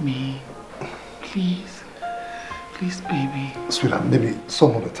 Stay with me. Please. Please, baby. Sweetheart, maybe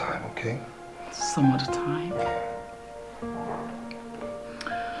some other time, okay? Some other time?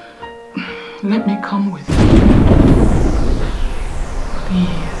 Let me come with you.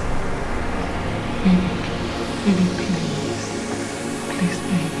 Please. Baby, please. Please,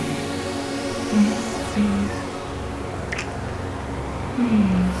 baby. Please.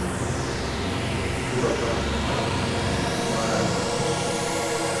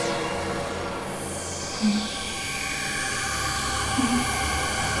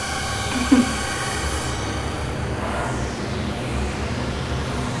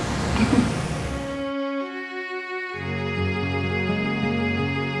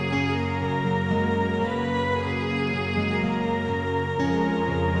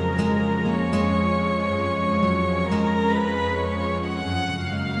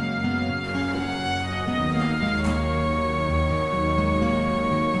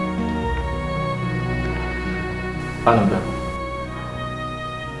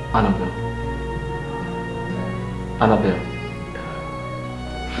 Annabelle.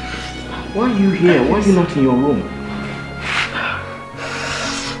 Why are you here? Why are you not in your room?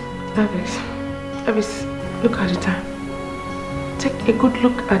 Elvis, look at the time. Take a good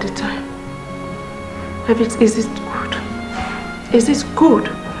look at the time. Elvis, is this good? Is this good?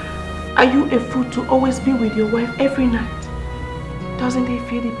 Are you a fool to always be with your wife every night? Doesn't he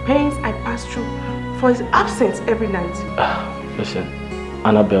feel the pains I pass through for his absence every night? Listen,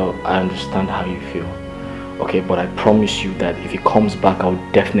 Annabelle, I understand how you feel. Okay, but I promise you that if he comes back, I'll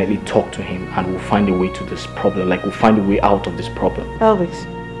definitely talk to him and we'll find a way to this problem. Like, we'll find a way out of this problem. Elvis,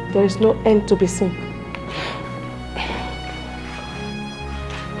 there is no end to be seen.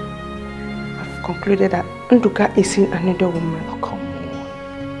 I've concluded that Nduka is in another woman. Oh,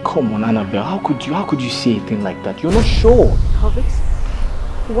 come on, Annabelle. How could you say a thing like that? You're not sure. Elvis,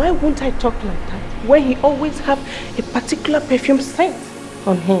 why won't I talk like that when he always have a particular perfume scent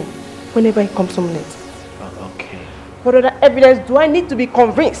on him whenever he comes home late? Okay. What other evidence do I need to be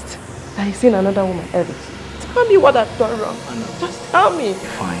convinced that he's seen another woman, Elvis? Tell me what I've done wrong. Just tell me.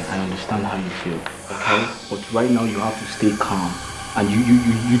 Fine, I understand how you feel. Okay? But right now you have to stay calm. And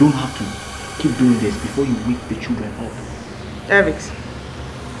you don't have to keep doing this before you wake the children up. Elvis,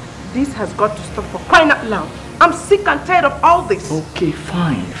 this has got to stop for crying out loud. I'm sick and tired of all this. Okay,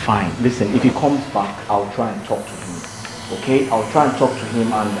 fine. Listen, if he comes back, I'll try and talk to him. Okay? I'll try and talk to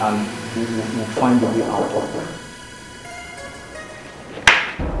him and we'll find a way out of it.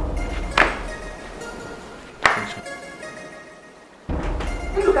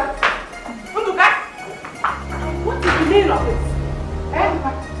 Nduka! What is the meaning of this?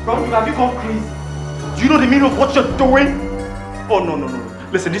 Bro, have you gone crazy? Do you know the meaning of what you're doing? Oh, no.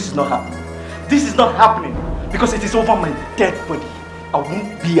 Listen, this is not happening. This is not happening because it is over my dead body. I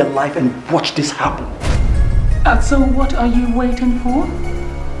won't be alive and watch this happen. So what are you waiting for?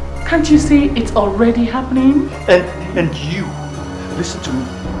 Can't you see it's already happening? And you, listen to me.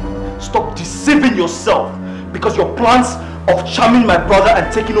 Stop deceiving yourself because your plans of charming my brother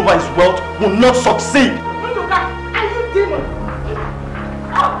and taking over his wealth will not succeed. Nduka, are you demon?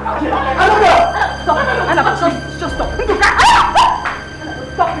 Annabelle, just stop. Nduka,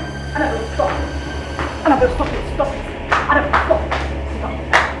 stop it. Annabelle, stop. Annabelle, stop it. Stop it. Annabelle, stop.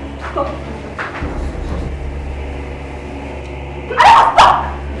 Stop. Annabelle, stop.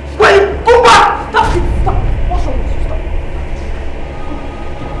 Wait, go back. Stop it. Stop. What's wrong with you? Stop.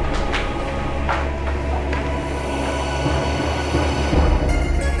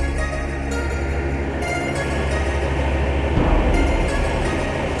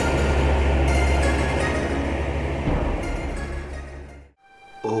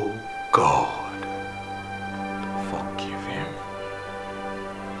 Oh God, forgive him.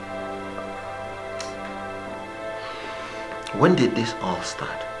 When did this all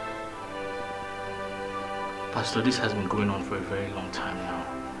start? Pastor, this has been going on for a very long time now.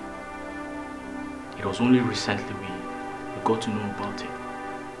 It was only recently we got to know about it.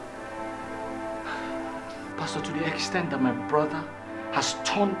 Pastor, to the extent that my brother has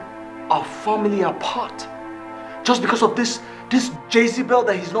torn our family apart. Just because of this Jezebel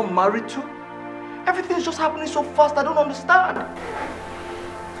that he's not married to. Everything is just happening so fast, I don't understand.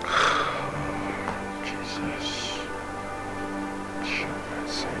 Jesus.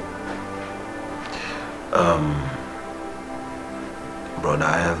 Brother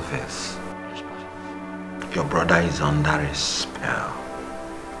Elvis, your brother is under a spell.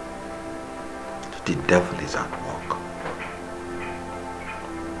 The devil is at work.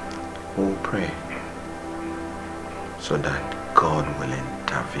 We'll pray so that God will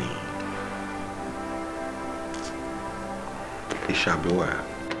intervene. It shall be well.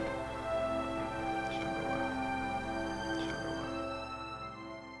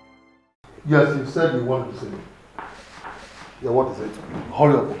 Yes, you said you wanted to say it. Yeah, what is it?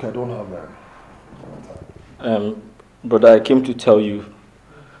 Hurry up, okay? I don't have time. Brother, I came to tell you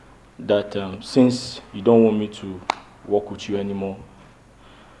that since you don't want me to work with you anymore,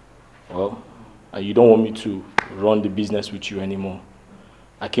 well, you don't want me to run the business with you anymore,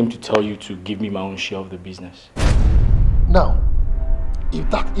 I came to tell you to give me my own share of the business. Now, if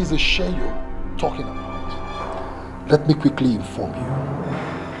that is a share you're talking about, let me quickly inform you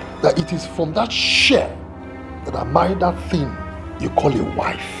that it is from that share that I married that thing you call a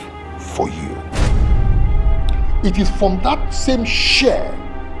wife for you. It is from that same share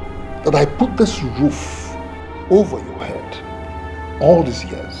that I put this roof over your head all these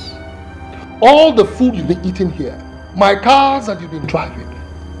years. All the food you've been eating here, my cars that you've been driving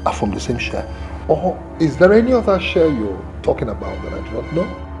are from the same share. Or is there any other share you're talking about that I do not know?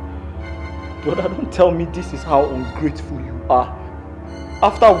 Brother, don't tell me this is how ungrateful you are.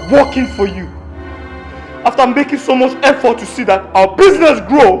 After working for you, after making so much effort to see that our business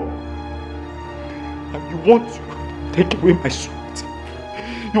grow, and you want to take away my sweat.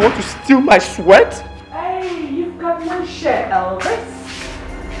 You want to steal my sweat? Hey, you've got one share, Elvis.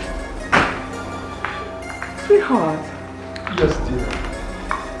 Sweetheart. Yes, dear.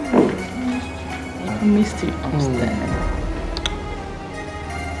 I missed you upstairs.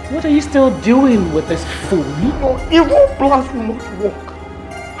 What are you still doing with this fool? Your evil plans will not work.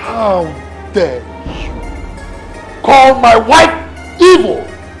 How dare you? call my wife evil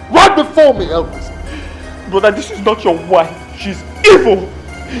right before me, Elvis. Brother, this is not your wife. She's evil.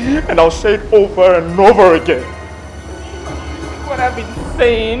 And I'll say it over and over again. What I've been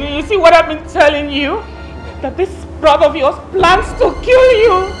saying, you see what I've been telling you? That this brother of yours plans to kill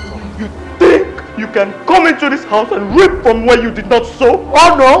you. You think you can come into this house and reap from where you did not sow?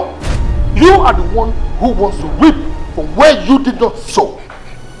 Oh no! You are the one who wants to reap from where you did not sow.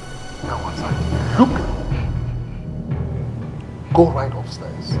 Now as I look, go right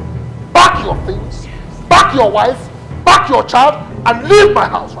upstairs. Pack your things, pack your wife, pack your child, and leave my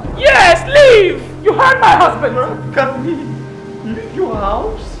house right now. Yes, leave! You heard my husband. Can we leave your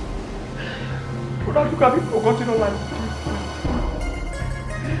house? Brother, you can be forgotten all life.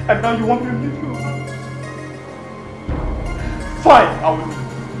 And now you want me to leave your house? Fine, I will.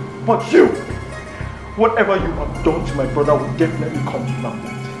 But you, whatever you have done to my brother will definitely come to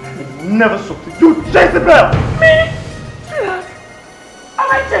nothing. It never succeed. You Jezebel! Me? Sweetheart, am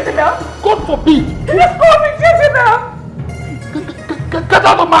I Jezebel? God forbid! He just called me Jezebel! Get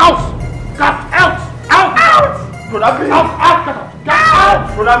out of my house! Get out! Out! Out! Brother me! Out! Out! Get out! Get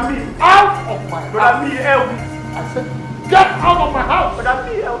out! Brother me! Out of my house! Brother me, Elvis! I said, get out of my house! Brother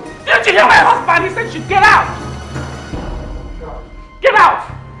me, Elvis! Didn't you hear my husband? He said you get out! Get out!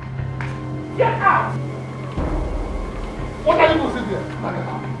 Get out! What are you going to sit there?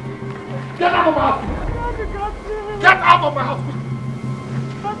 Get out of my house! Get out of my house!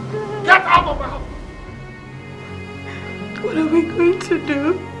 Get out of my house! What are we going to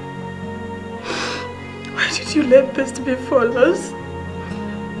do? Why did you let this befall us?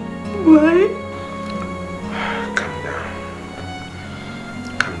 Why? Calm down.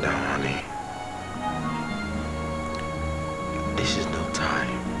 Calm down, honey. This is no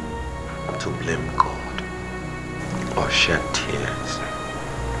time to blame God or shed tears.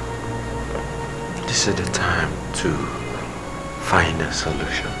 This is the time to find a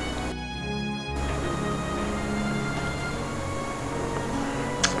solution.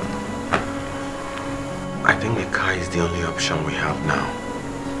 I think the car is the only option we have now.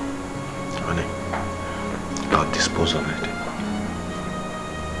 Honey, I'll dispose of it.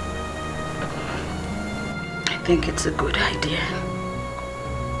 I think it's a good idea.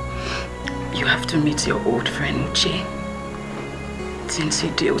 You have to meet your old friend Uche. Since he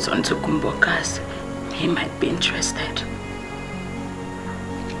deals on Tokumbo cars, he might be interested.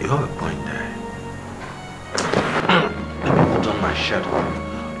 You have a point there. Let me put on my shirt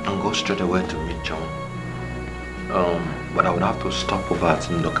and go straight away to meet John. But I would have to stop over at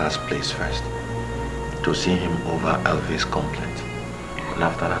Ndoka's place first to see him over Elvis' complaint. And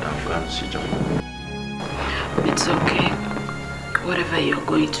after that, I'll go and see John. It's okay. Whatever you're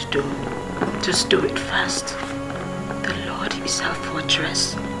going to do, just do it fast. The Lord is our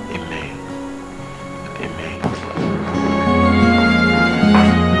fortress. Amen. Amen.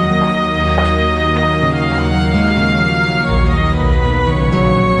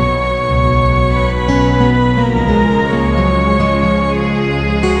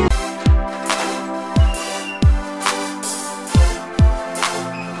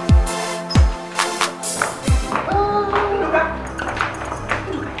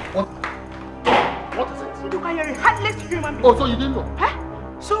 Oh, so you didn't know?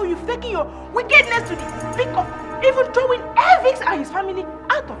 Huh? So you've taken your wickedness to the peak of even throwing Elvis and his family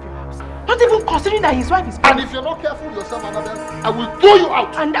out of your house. Not even considering that his wife is pregnant. And if you're not careful yourself, Annabelle, I will throw you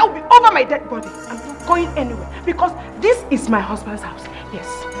out. And that will be over my dead body. I'm not going anywhere because this is my husband's house. Yes.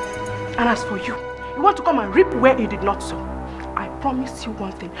 And as for you, you want to come and reap where you did not sow. I promise you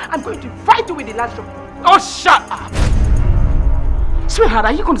one thing. I'm going to fight you with the last drop. Oh, shut up! Sweetheart,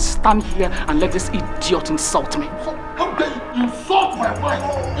 are you going to stand here and let this idiot insult me? So, how dare you insult my wife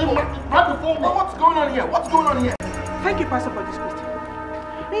right before me? What's going on here? What's going on here? Thank you, Pastor, for this question.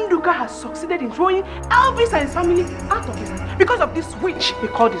 Nduka has succeeded in throwing Elvis and his family out of his house because of this witch he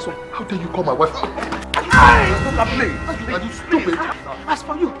called his wife. How dare you call my wife? Are you stupid? As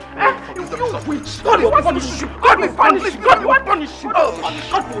for you, you witch, God will punish you. God will punish you. God will punish you.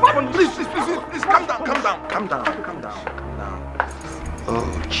 God will punish you. Please, calm down, calm down, calm down, calm down.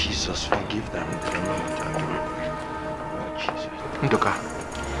 Oh, Jesus, forgive them. Oh, Jesus. Ndoka,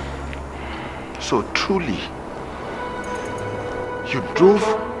 so truly, you drove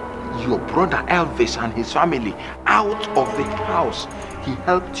your brother Elvis and his family out of the house he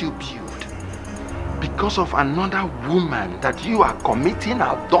helped you build because of another woman that you are committing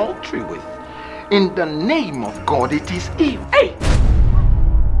adultery with. In the name of God, it is evil. Hey!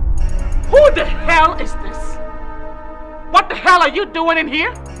 Who the hell is this? What the hell are you doing in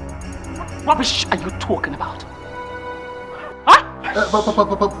here? What rubbish are you talking about? Huh?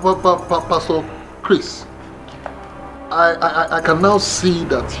 Pastor Chris, I can now see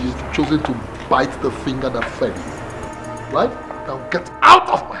that you've chosen to bite the finger that fed you. Right? Now get out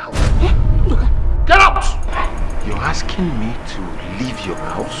of my house. Get out! You're asking me to leave your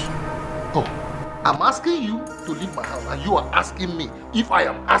house? Oh, I'm asking you to leave my house, and you are asking me if I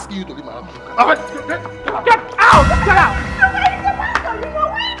am asking you to leave my house. Get out! Get out! Why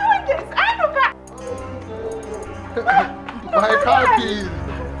are you doing this? My car keys.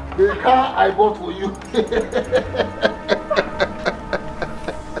 The car I bought for you.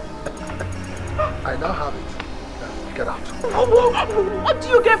 I now have it. Get out. What do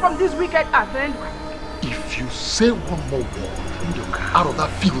you get from this wicked husband? If you say one more word out of that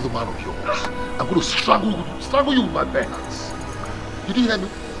filthy man of yours, I'm going to strangle you with my bare hands. Did you hear me?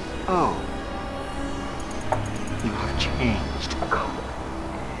 Oh. You have changed.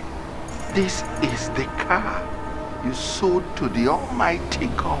 This is the car you sold to the Almighty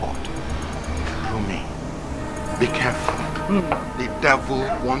God through me. Be careful. The devil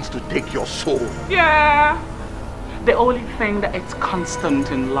wants to take your soul. Yeah. The only thing that is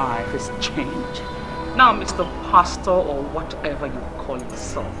constant in life is change. Now, Mr. Pastor, or whatever you call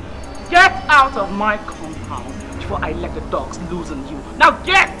yourself, get out of my compound before I let the dogs loose on you. Now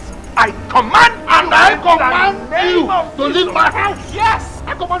get! I command and I command you to leave my house. Yes!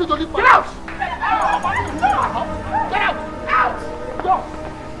 I command you to leave my house. Get out! Get out! Out! Go!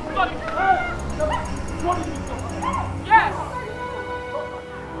 Yes!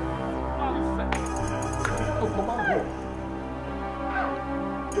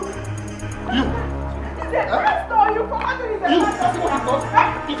 You! You commanded me.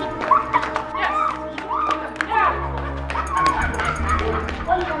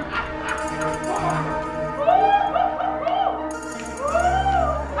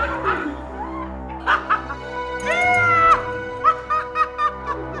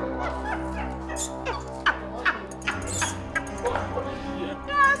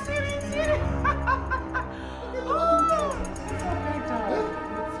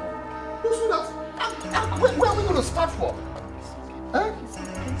 Where are we going to start from? Huh?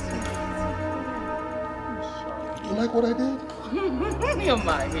 You like what I did? You're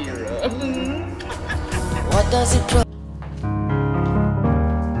my hero. What does it try?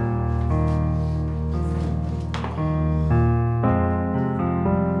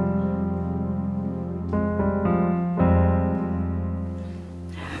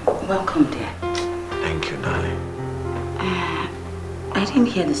 Welcome, dear. Thank you, darling. I didn't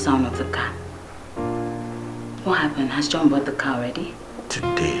hear the sound of the car. What happened? Has John bought the car already?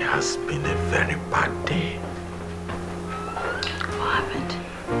 Today has been a very bad day. What happened?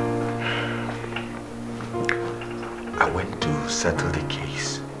 I went to settle the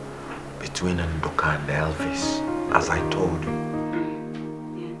case between Ndoka and Elvis, as I told you.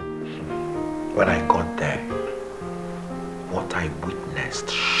 When I got there, what I witnessed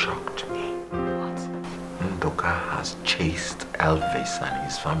shocked me. What? Ndoka has chased Elvis and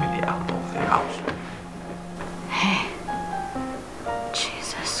his family out of the house. Hey,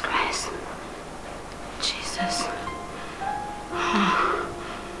 Jesus Christ. Jesus.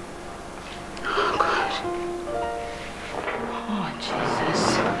 Oh, God. Oh, Jesus.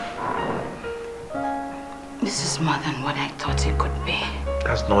 This is more than what I thought it could be.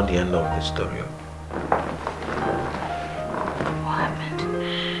 That's not the end of the story. What happened?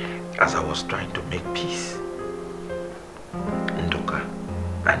 As I was trying to make peace, Ndoka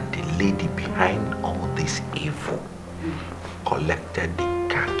and the lady behind all this evil collected the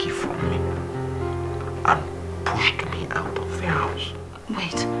car key from me and pushed me out of the house.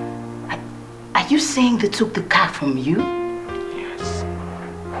 Wait, are you saying they took the car from you? Yes.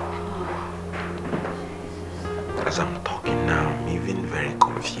 As I'm talking now, I'm even very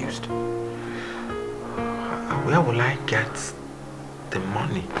confused. Where will I get the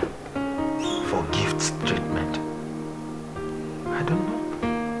money for gift treatment? I don't know.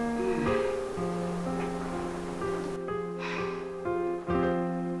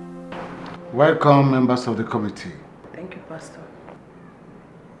 Welcome, members of the committee. Thank you, Pastor.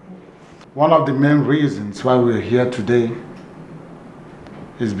 One of the main reasons why we're here today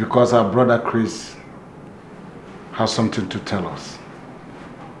is because our brother Chris has something to tell us.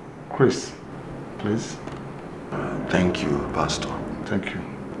 Chris, please. Thank you, Pastor. Thank you.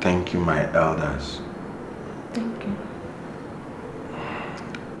 Thank you, my elders. Thank you.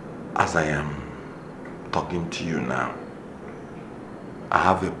 As I am talking to you now, I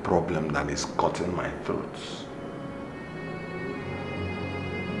have a problem that is cutting my throat.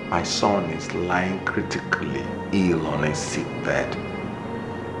 My son is lying critically ill on a sick bed.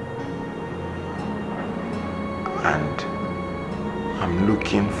 And I'm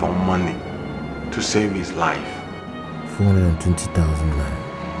looking for money to save his life 420,000 naira.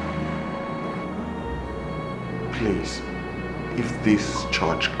 Please, if this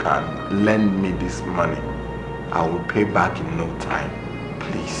church can lend me this money, I will pay back in no time.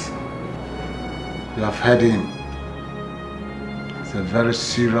 Please. You have heard him. It's a very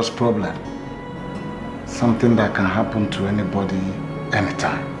serious problem. Something that can happen to anybody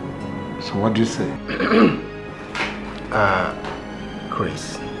anytime. So what do you say?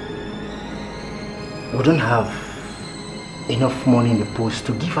 Chris, we don't have enough money in the post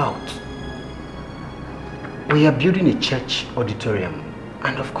to give out. We are building a church auditorium,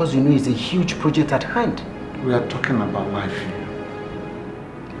 and of course you know it's a huge project at hand. We are talking about life here.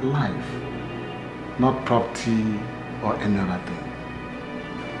 Life. Not property or any other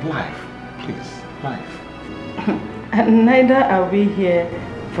thing. Life, please. Life. And neither are we here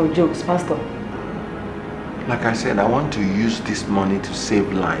for jokes, Pastor. Like I said, I want to use this money to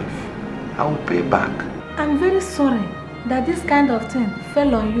save life. I will pay back. I'm very sorry that this kind of thing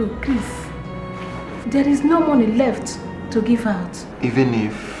fell on you, Chris. There is no money left to give out. Even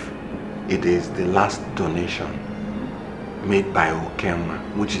if it is the last donation made by Ucheama,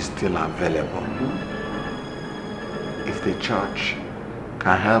 which is still available. If the church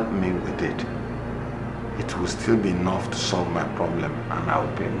can help me with it, it will still be enough to solve my problem, and I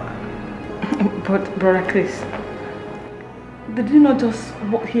will pay back. But Brother Chris, did you not just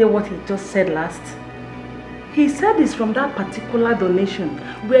hear what he just said last? He said it's from that particular donation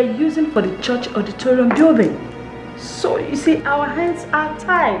we're using for the church auditorium building. So you see, our hands are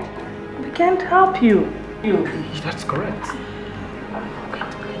tied. We can't help you. That's correct.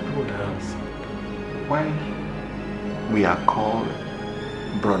 Why we are called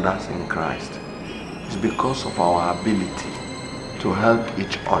brothers in Christ is because of our ability to help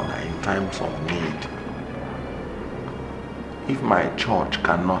each other in times of need. If my church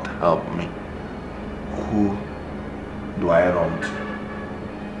cannot help me, who do I run to?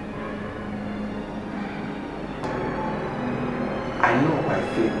 I know by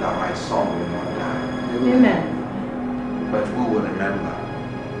faith that my son will not die. Amen. But we will remember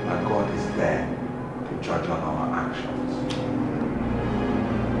that God is there to judge all our actions.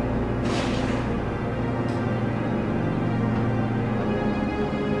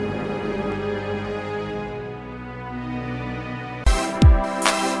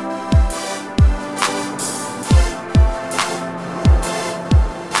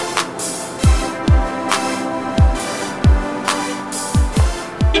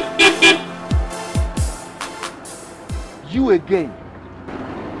 Again.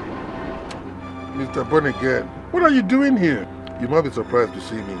 Mr. Born Again, what are you doing here? You might be surprised to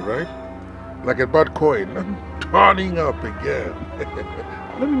see me, right? Like a bad coin, I'm turning up again.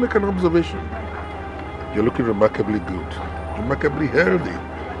 Let me make an observation. You're looking remarkably good, remarkably healthy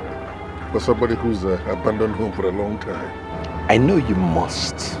for somebody who's abandoned home for a long time. I know you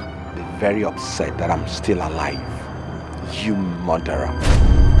must be very upset that I'm still alive, you murderer.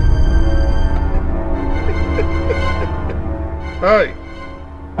 Hi.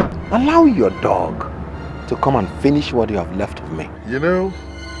 Allow your dog to come and finish what you have left of me. You know,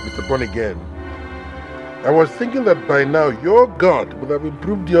 Mr. Born Again, I was thinking that by now your God would have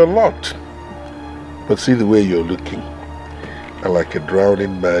improved your lot. But see the way you're looking. And like a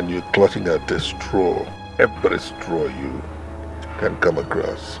drowning man, you're clutching at a straw. Every straw you can come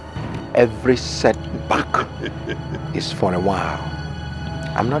across. Every setback is for a while.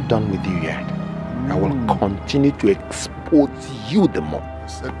 I'm not done with you yet. I will continue to expose you the more.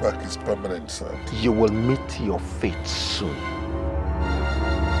 Setback is permanent, son. You will meet your fate soon.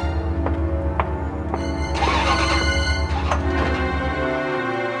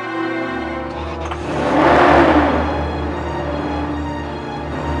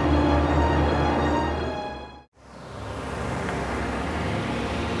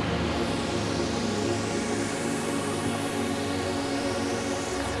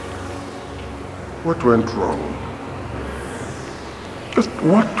 What went wrong? Just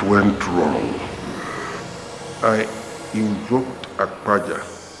what went wrong? I invoked Akpaja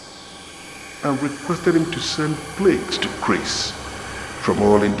and requested him to send plagues to Chris. From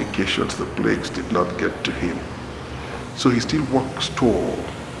all indications, the plagues did not get to him. So he still walks tall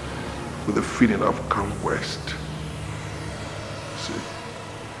with a feeling of conquest. See,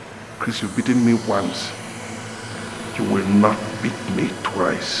 Chris, you've beaten me once. You will not beat me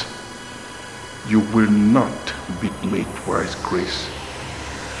twice. You will not beat me twice, Chris.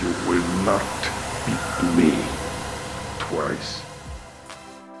 You will not beat me twice.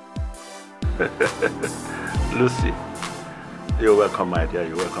 Lucy, you're welcome, my dear.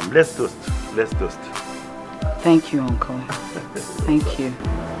 You're welcome. Let's toast. Let's toast. Thank you, Uncle. Thank you.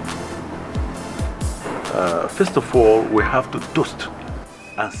 First of all, we have to toast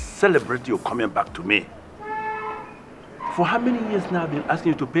and celebrate you coming back to me. For how many years now I've been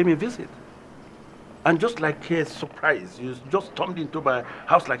asking you to pay me a visit? And just like a surprise, you just stormed into my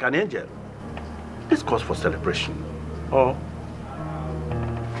house like an angel. This calls for celebration. Oh,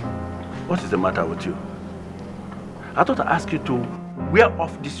 what is the matter with you? I thought I'd ask you to wear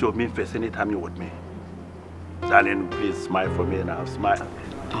off this your mean face anytime you're with me. Darling, please smile for me now. Smile.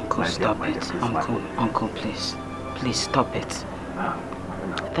 Uncle, stop it. Uncle, please. Please stop it.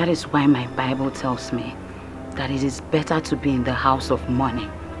 That is why my Bible tells me that it is better to be in the house of mourning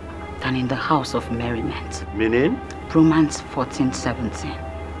than in the house of merriment. Meaning? Romans 14:17.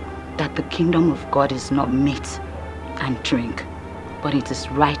 That the kingdom of God is not meat and drink, but it is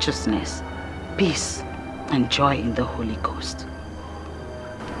righteousness, peace, and joy in the Holy Ghost.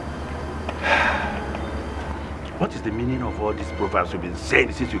 What is the meaning of all these proverbs you've been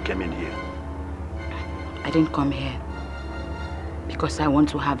saying since you came in here? I didn't come here because I want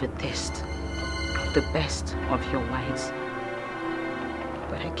to have a taste of the best of your wines.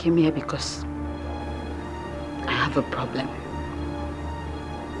 But I came here because I have a problem.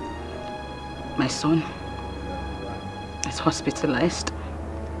 My son is hospitalized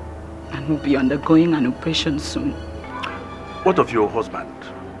and will be undergoing an operation soon. What of your husband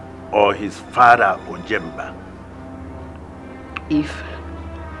or his father or Jemba? If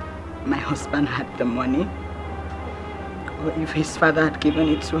my husband had the money, or if his father had given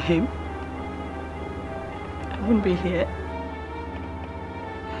it to him, I wouldn't be here.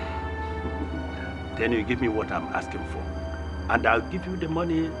 Then you give me what I'm asking for, and I'll give you the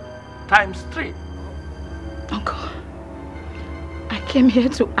money ×3. Uncle, I came here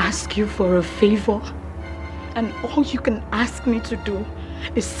to ask you for a favor, and all you can ask me to do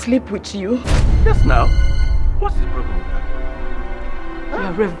is sleep with you. Yes, now. What's the problem with that?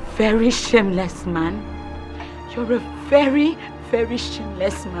 You're a very shameless man. You're a very, very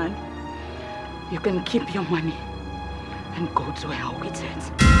shameless man. You can keep your money and go to hell with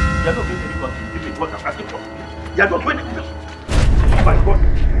it. You're not doing anything. This is what I'm asking for. You're not doing anything. Oh my God.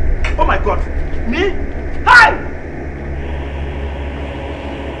 Oh my God. Me? Hi!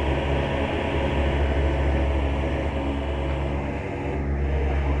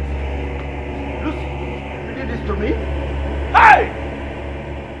 Lucy, you did this to me? Hey!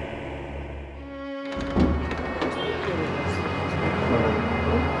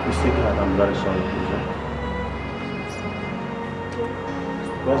 I'm very sorry, Pooja.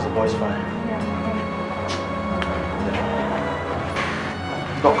 Where's the boy's file?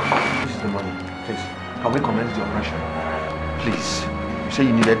 Doc, this is the money. Please, can we commence the operation? Please. You say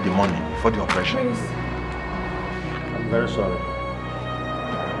you needed the money for the operation. Please. I'm very sorry.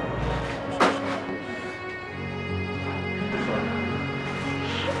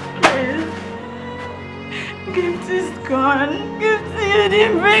 Gift is gone. Gift, you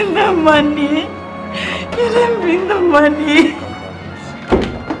didn't bring the money. You didn't bring the money.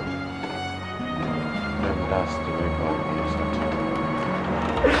 Maybe that's the way God views it.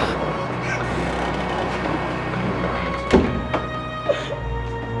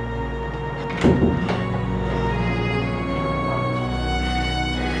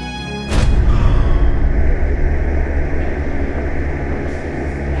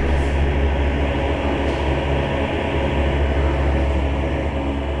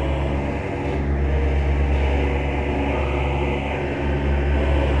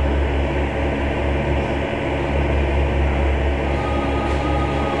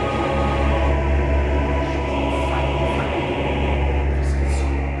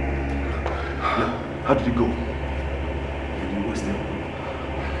 How did it go? You wasted him.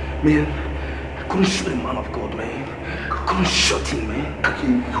 Man, I couldn't shoot a man of God, man. I couldn't shoot him, man. Okay,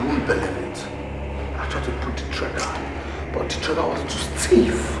 you won't believe it. I tried to put the trigger, but the trigger was too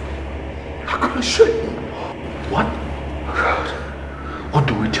stiff. I couldn't shoot him. What? God. What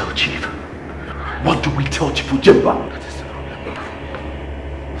do we tell Chief? What do we tell Chief Ujemba? That is the problem.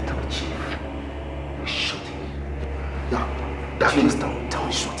 We tell Chief. We shot him. Yeah, that means tell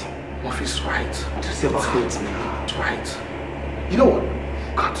me shot him. Murphy's right. To save our kids, man. It's right. You know what?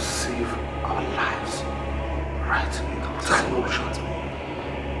 We've got to save our lives. Right? That's no shot.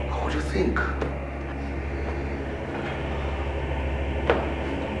 What do you think?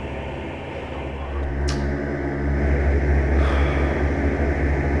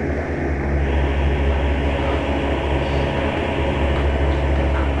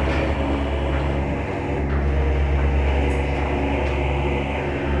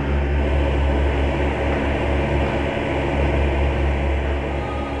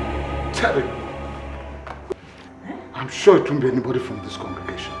 I'm sure it won't be anybody from this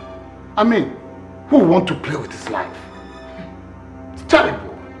congregation. I mean, who want to play with his life. It's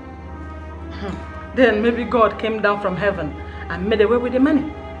terrible. Then maybe God came down from heaven and made away with the money.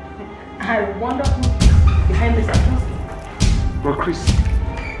 I wonder who's behind this atrocity. But Chris,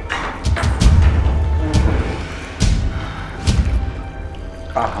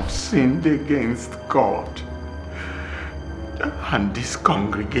 I have sinned against God and this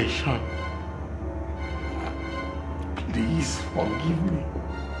congregation. Please forgive me.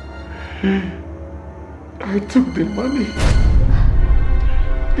 I took the money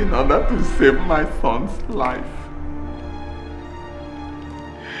in order to save my son's life.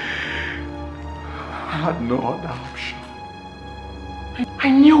 I had no other option.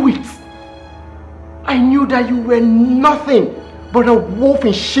 I knew it. I knew that you were nothing but a wolf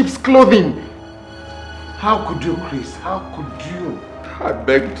in sheep's clothing. How could you, Chris? How could you? I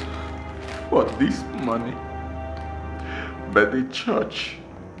begged for this money, but the church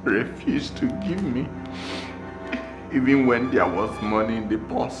refused to give me, even when there was money in the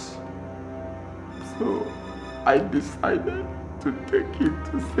purse. So I decided to take it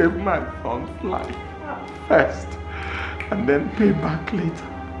to save my son's life first and then pay back later.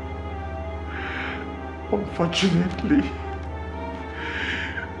 Unfortunately,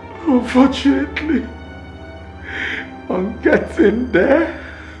 on getting there,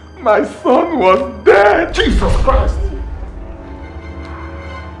 my son was dead. Jesus Christ!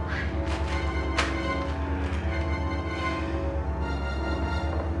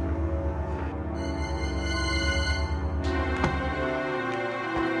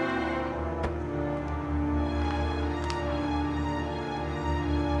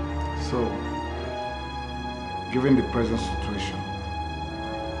 So, given the present situation,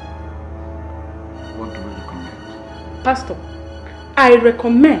 what do we recommend? Pastor, I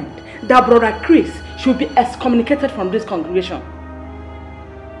recommend that Brother Chris should be excommunicated from this congregation.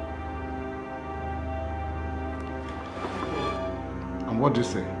 And what do you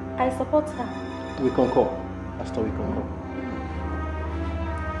say? I support her. We concur. Pastor, we concur.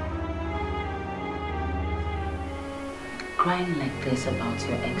 Crying like this about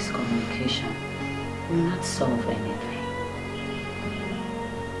your excommunication will not solve anything.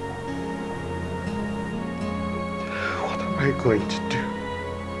 What am I going to do?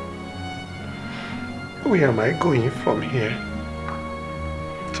 Where am I going from here?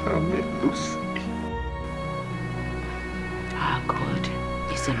 Tell me, Lucy. Our God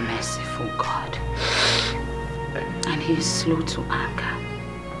is a merciful God, and He is slow to anger.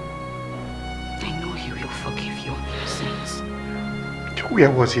 I know He will forgive you of your sins. Where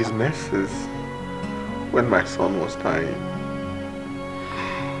was His mercies when my son was dying?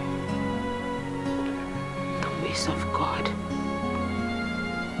 The ways of God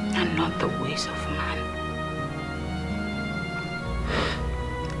and not the ways of man.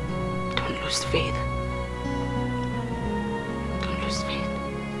 Don't lose faith. Don't lose faith.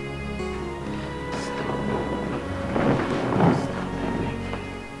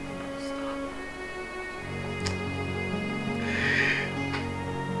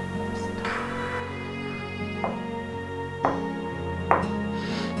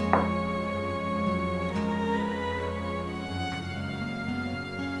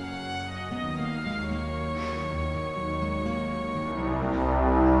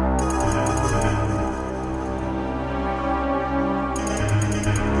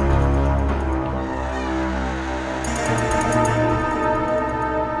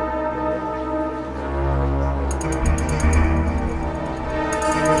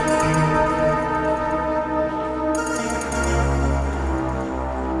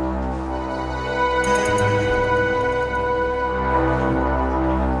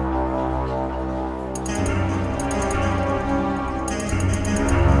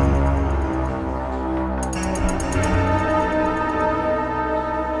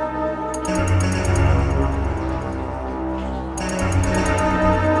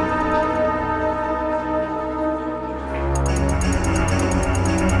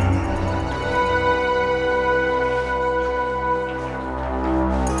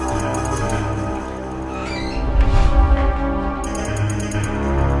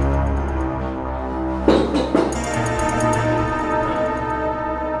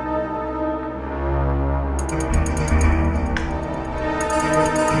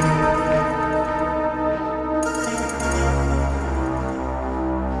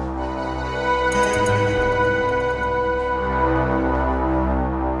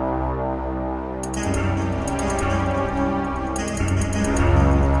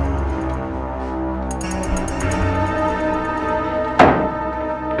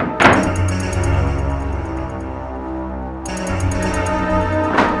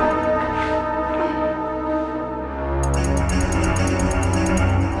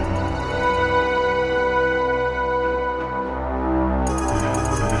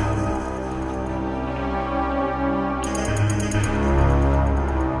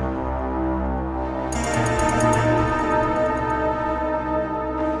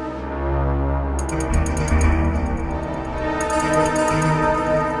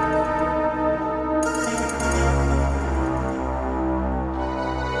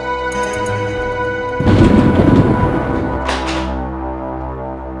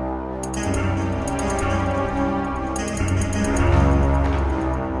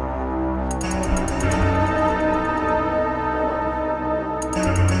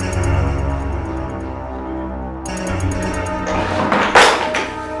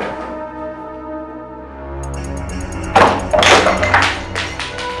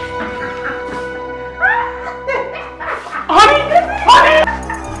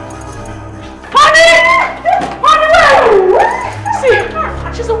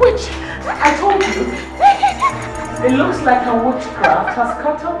 It looks like her witchcraft has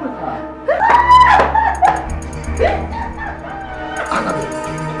caught up with her.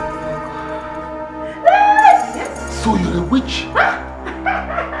 So you're a witch?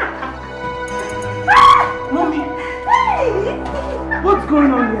 Mommy, what's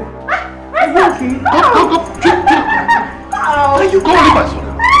going on here? Are you okay? Go. Are you go leave my son?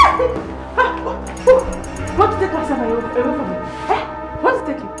 What to take myself away from me? What to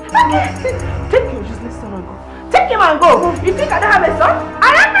take you? Take your useless son and go. Take him and go. You think I don't have a son? I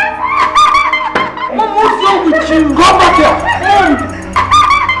have a son! Mom, what's wrong with you? Go back here!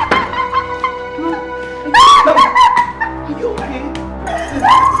 Are you okay?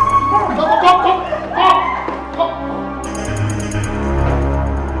 Go.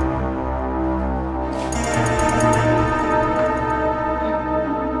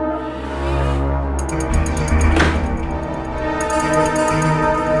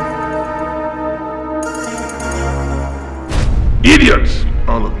 Idiots,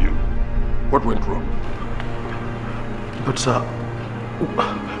 all of you. What went wrong? But sir,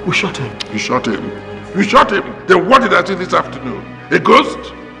 we shot him. You shot him? You shot him? Then what did I see this afternoon? A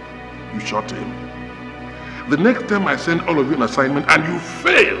ghost? You shot him. The next time I send all of you an assignment and you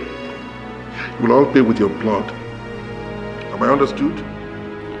fail, you will all pay with your blood. Have I understood?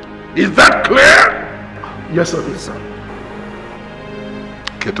 Is that clear? Yes, sir. Yes, sir.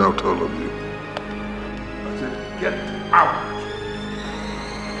 Get out, all of you. I said, get out.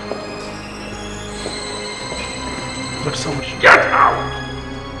 But so much. Get out!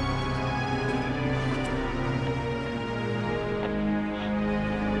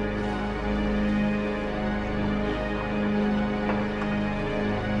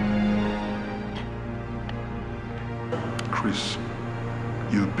 Chris,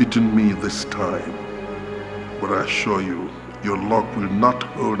 you've beaten me this time, but I assure you, your luck will not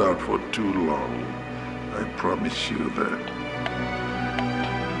hold out for too long. I promise you that.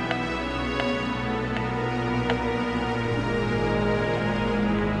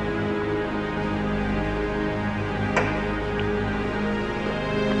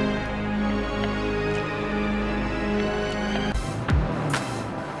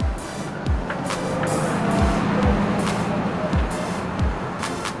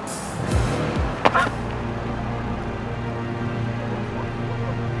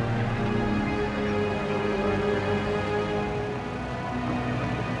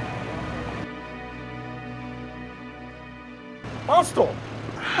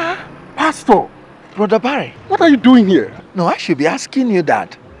 Pastor! Brother Barry. What are you doing here? No, I should be asking you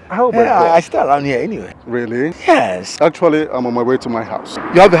that. How about that? I stay around here anyway. Really? Yes. Actually, I'm on my way to my house.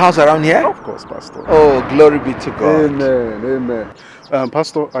 You have a house around here? Of course, Pastor. Oh, glory be to God. Amen.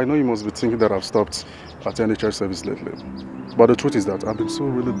 Pastor, I know you must be thinking that I've stopped attending church service lately. But the truth is that I've been so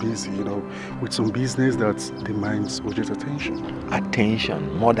really busy, with some business that demands urgent attention.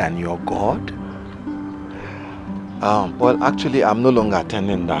 Attention? More than your God? Well, actually, I'm no longer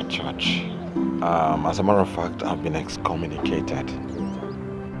attending that church. As a matter of fact, I've been excommunicated.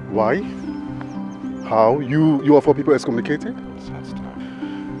 Why? How? You are for people excommunicated?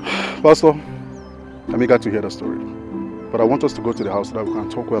 Pastor, I'm eager to hear the story. But I want us to go to the house so that we can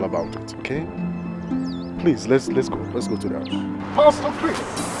talk well about it, okay? Please, let's go. Let's go to the house. Pastor, please.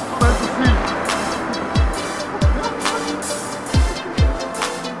 Nice to see you.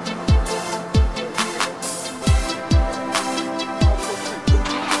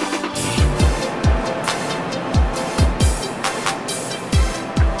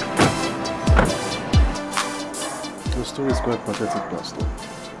 The story is quite pathetic, Pastor.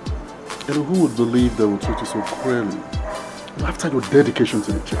 And who would believe they would treat you so cruelly after your dedication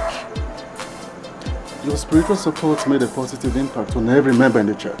to the church? Your spiritual support made a positive impact on every member in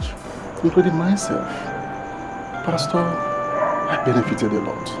the church, including myself. Pastor, I benefited a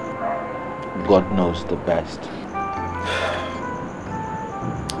lot. God knows the best.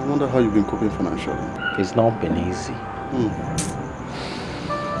 I wonder how you've been coping financially. It's not been easy.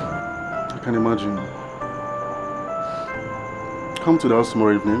 I can imagine. Come to the house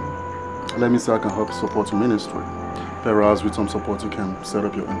tomorrow evening. Let me see how I can help support your ministry. Perhaps with some support you can set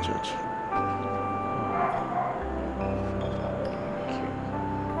up your own church.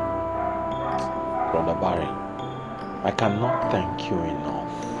 Brother Barry, I cannot thank you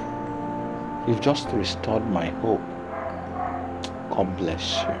enough. You've just restored my hope. God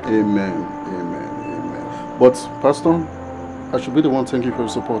bless you. Amen. Amen. Amen. But, Pastor, I should be the one thanking you for your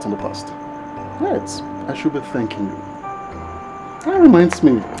support in the past. Right. I should be thanking you. That reminds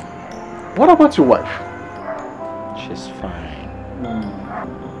me. What about your wife? She's fine.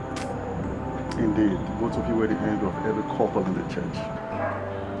 Indeed. Both of you were the end of every couple in the church.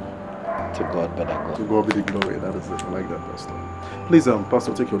 To God be the glory. To God be the glory. That is it. I like that, Pastor. Please,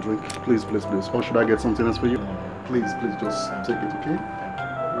 Pastor, take your drink. Please, please, please. Or should I get something else for you? Please, please, just take it, okay?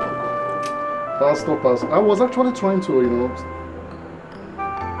 Pastor, I was actually trying to,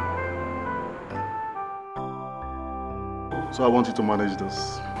 So I want you to manage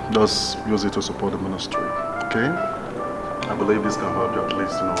this. Just use it to support the ministry, okay? I believe this can help you at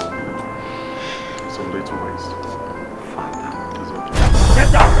least, some little ways. Father, it's okay.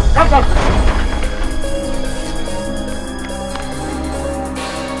 Get down! Come down!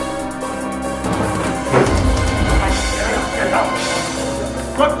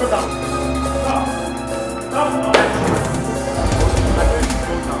 Go down.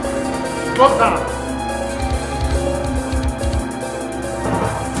 Go down.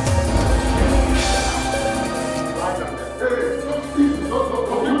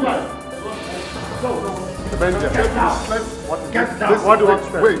 Get down. What do you want?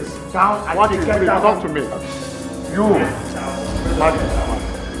 Wait. Down. What is it? Talk to me. You. Down.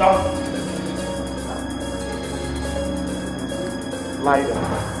 Lie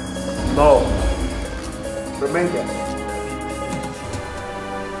down. No. Remain there.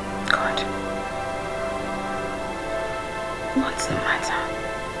 God. What's the matter?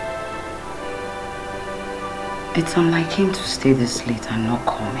 It's unlike him to stay this late and not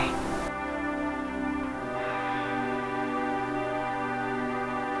call me.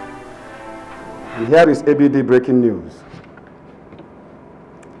 And here is ABD breaking news.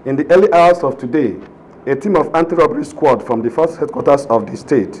 In the early hours of today, a team of anti-robbery squad from the first headquarters of the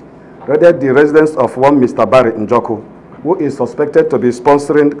state raided the residence of one Mr. Barry Njoko, who is suspected to be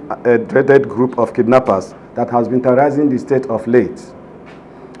sponsoring a dreaded group of kidnappers that has been terrorizing the state of late.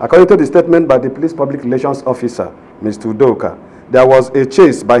 According to the statement by the police public relations officer, Mr. Udoka, there was a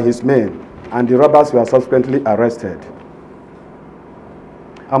chase by his men and the robbers were subsequently arrested.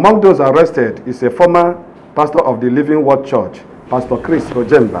 Among those arrested is a former pastor of the Living Word Church, Pastor Chris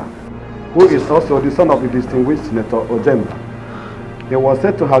Ojemba, who is also the son of the distinguished Senator Ojemba. He was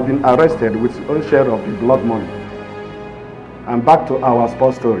said to have been arrested with his own share of the blood money. And back to our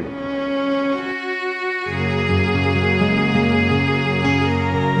sports story.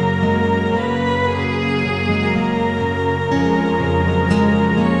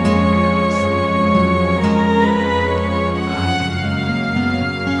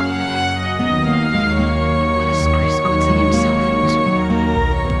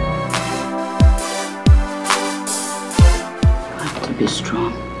 Be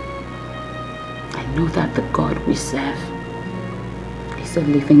strong. I know that the God we serve is a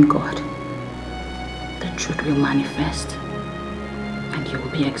living God. The truth will manifest and you will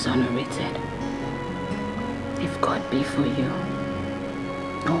be exonerated. If God be for you,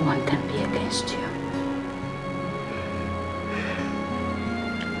 no one can be against you.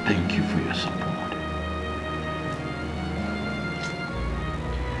 Thank you for your support.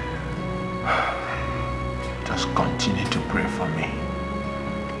 Just continue to pray for me.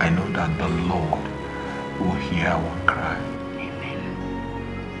 I know that the Lord will hear our cry. Amen.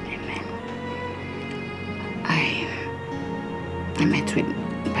 Amen. I met with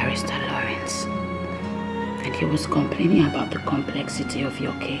Barrister Lawrence and he was complaining about the complexity of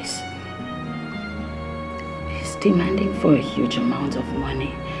your case. He's demanding for a huge amount of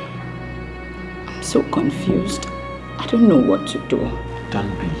money. I'm so confused. I don't know what to do.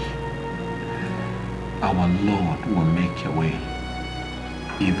 Don't be. Our Lord will make a way,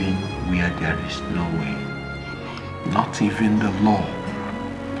 even where there is no way. Not even the law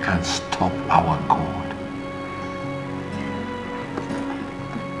can stop our God.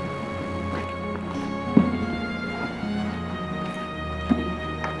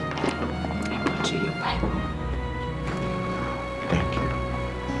 I brought you your Bible. Thank you.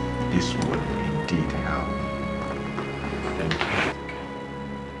 This will indeed help. Thank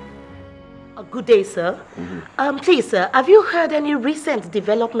you. Good day, sir. Please, sir, have you heard any recent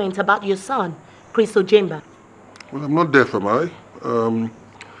development about your son, Chris Ojemba? Well, I'm not deaf, am I?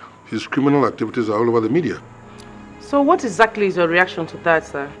 His criminal activities are all over the media. So what exactly is your reaction to that,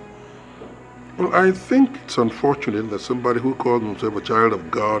 sir? Well, I think it's unfortunate that somebody who calls himself a child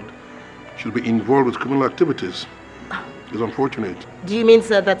of God should be involved with criminal activities. It's unfortunate. Do you mean,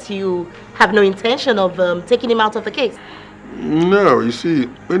 sir, that you have no intention of taking him out of the case? No, you see,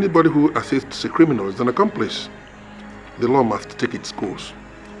 anybody who assists a criminal is an accomplice. The law must take its course.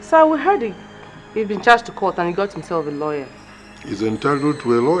 Sir, we heard he's been charged to court and he got himself a lawyer. He's entitled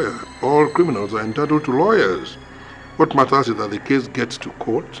to a lawyer. All criminals are entitled to lawyers. What matters is that the case gets to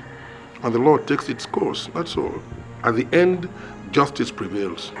court and the law takes its course. That's all. At the end, justice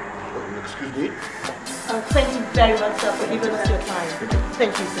prevails. Excuse me? Thank you very much, sir, for giving us your time.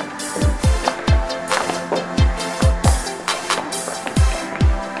 Thank you, sir.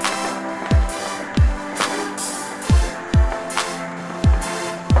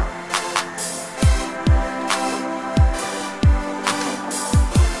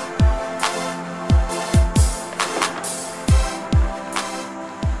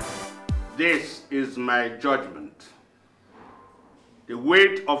 This is my judgment. The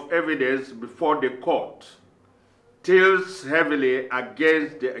weight of evidence before the court tilts heavily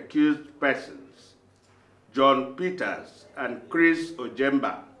against the accused persons, John Peters and Chris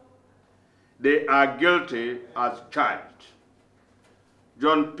Ojemba. They are guilty as charged.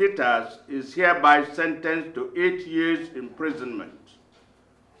 John Peters is hereby sentenced to 8 years imprisonment,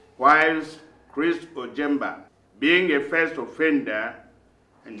 whilst Chris Ojemba, being a first offender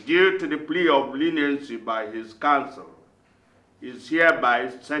and due to the plea of leniency by his counsel, is hereby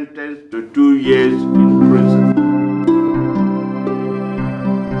sentenced to 2 years in prison.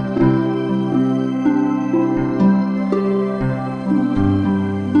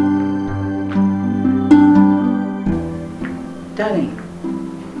 Darling,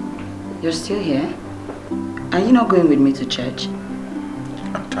 you're still here? Are you not going with me to church?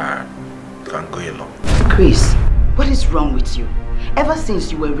 I'm tired. Can't go alone. Chris, what is wrong with you? Ever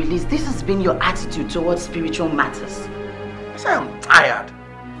since you were released, this has been your attitude towards spiritual matters. I say I'm tired.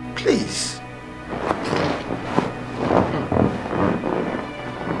 Please.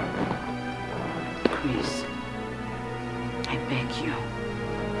 Chris, I beg you,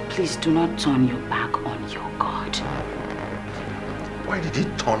 please do not turn your back on your God. Why did he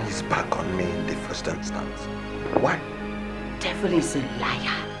turn his back on me in the first instance? Why? The devil is a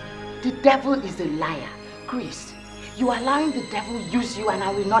liar. The devil is a liar. Chris, you are allowing the devil use you, and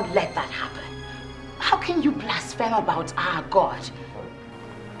I will not let that happen. How can you blaspheme about our God?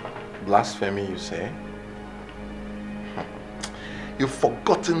 Blasphemy, you say? You've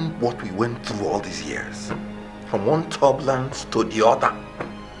forgotten what we went through all these years. From one turbulence to the other.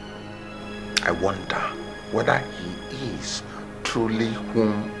 I wonder whether he is truly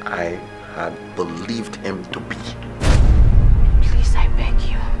whom I had believed him to be. Please, I beg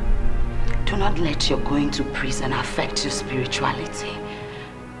you. Do not let your going to prison affect your spirituality.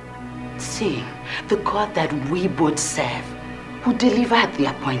 See, the God that we both serve, who deliver at the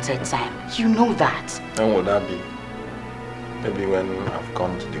appointed time, you know that. When would that be? Maybe when I've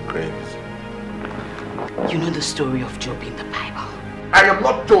gone to the graves. You know the story of Job in the Bible. I am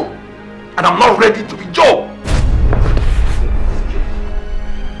not Job, and I'm not ready to be Job.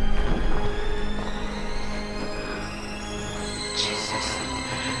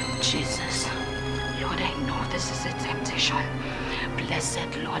 Jesus, Lord, I know this is a temptation.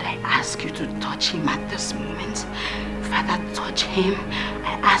 Blessed Lord, I ask you to touch him at this moment. Father, touch him.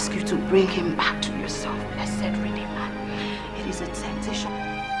 I ask you to bring him back to yourself, blessed Redeemer. It is a temptation.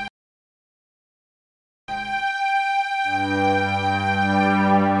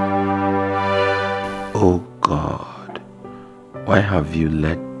 Oh God, why have you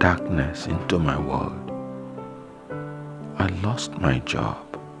let darkness into my world? I lost my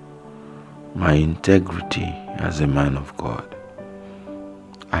job, my integrity as a man of God.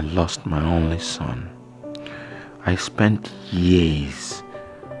 I lost my only son. I spent years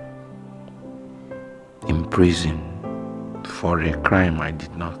in prison for a crime I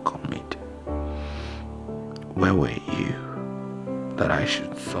did not commit. Where were you that I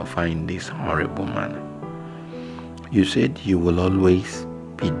should suffer in this horrible manner? You said you will always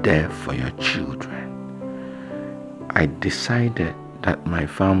be there for your children. I decided that my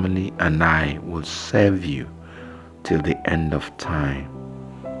family and I will serve you till the end of time.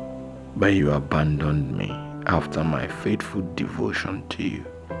 But you abandoned me after my faithful devotion to you.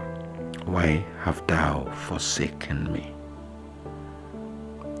 Why have thou forsaken me?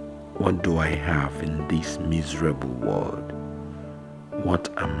 What do I have in this miserable world? What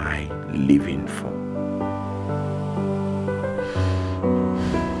am I living for?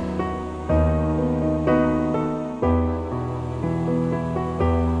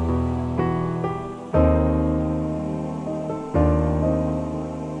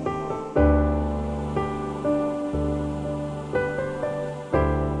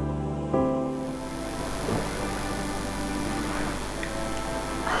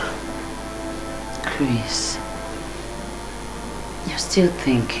 Chris, you're still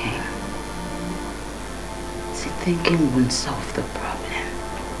thinking. Sit thinking won't solve the problem.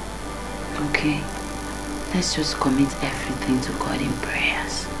 Okay? Let's just commit everything to God in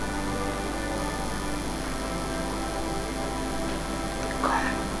prayers.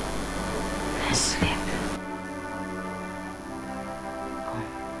 Come. Let's sleep.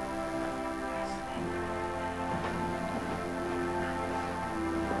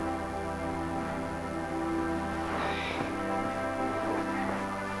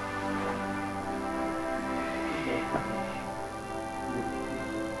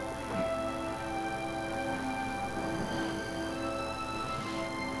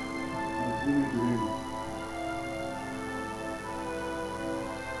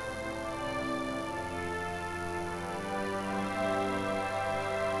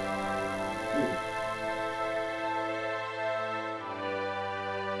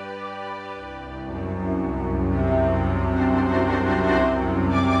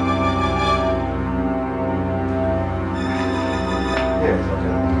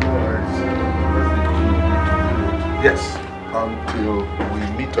 Yes, until we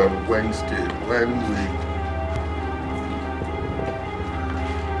meet on Wednesday when we...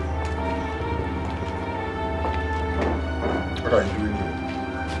 What are you doing here?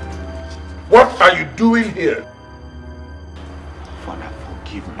 What are you doing here? Father,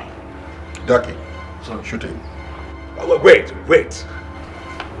 forgive me. Ducky, so shoot him. Wait.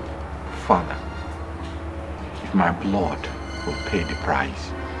 Father, if my blood will pay the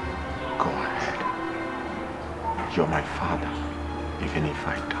price, go ahead. You're my father, even if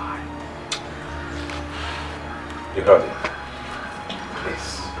I die. You heard him.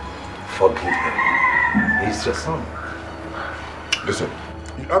 Please, forgive him. He's your son. Listen,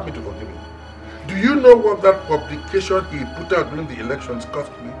 you have me to forgive him. Do you know what that publication he put out during the elections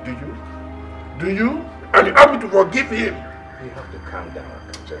cost me? Do you? Do you? And you have me to forgive him? You have to calm down,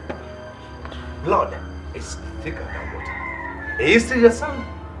 Jack. Blood is thicker than water. He is still your son.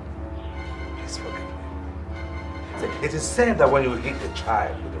 Please forgive me. It is said that when you hit a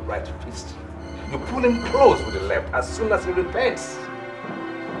child with the right fist, you pull him close with the left as soon as he repents.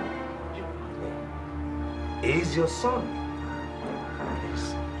 He is your son.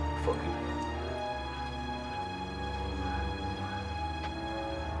 Please forgive me.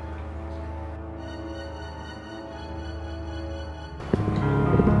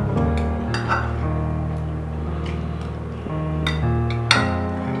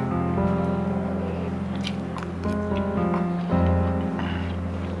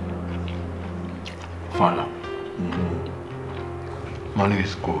 Father, money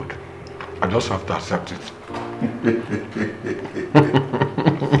is good. I just have to accept it.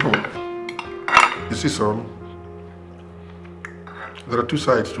 You see, son, there are two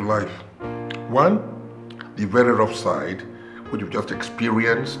sides to life. One, the very rough side, which you've just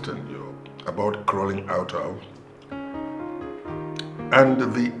experienced and you're about crawling out of. And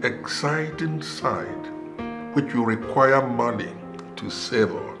the exciting side, which will require money to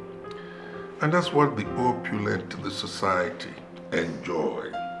savor. And that's what the opulent in the society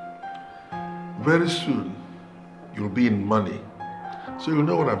enjoy. Very soon, you'll be in money, so you'll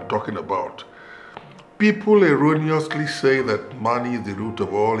know what I'm talking about. People erroneously say that money is the root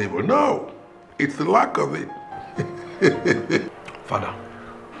of all evil. No, it's the lack of it. Father,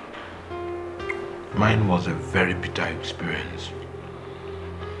 mine was a very bitter experience.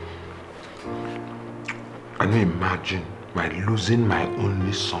 Can you imagine losing my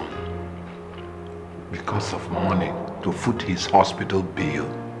only son because of money to foot his hospital bill?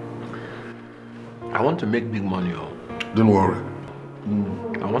 I want to make big money. Don't worry.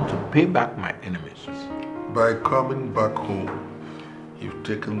 I want to pay back my enemies. By coming back home, you've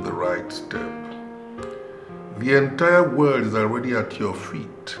taken the right step. The entire world is already at your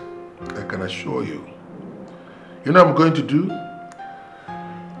feet, I can assure you. You know what I'm going to do?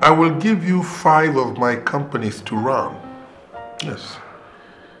 I will give you 5 of my companies to run. Yes.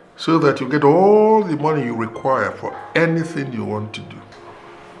 So that you get all the money you require for anything you want to do.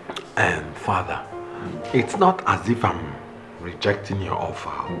 Father, it's not as if I'm rejecting your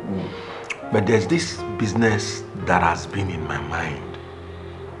offer. But there's this business that has been in my mind.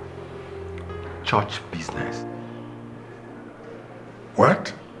 Church business.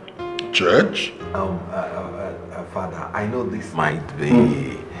 What? Church? Father, I know this might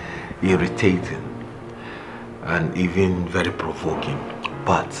be irritating and even very provoking,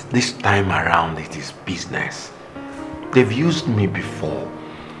 but this time around it is business. They've used me before.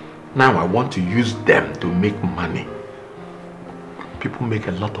 Now I want to use them to make money. People make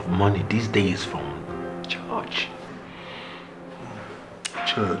a lot of money these days from church.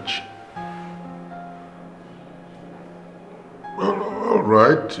 Church? Well, all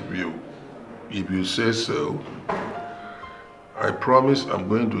right, if you say so. promise I'm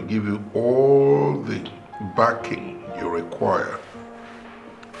going to give you all the backing you require.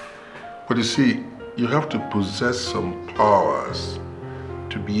 But you see, you have to possess some powers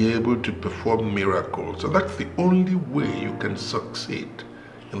to be able to perform miracles. And that's the only way you can succeed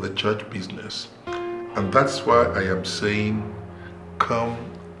in the church business. And that's why I am saying, come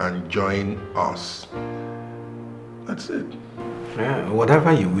and join us. That's it. Yeah,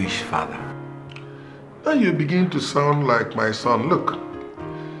 whatever you wish, Father. Now you begin to sound like my son. Look,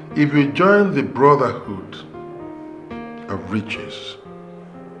 if you join the brotherhood of riches,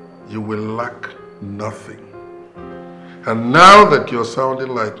 you will lack nothing. And now that you're sounding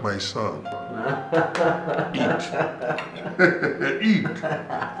like my son, eat. Eat.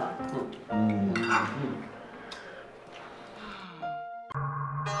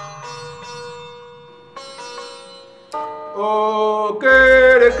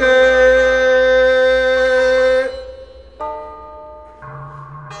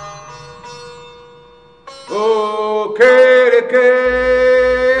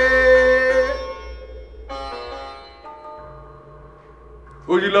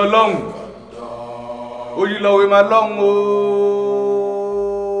 Oyilo long, oyilo we ma long o.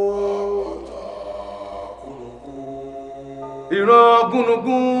 Ìran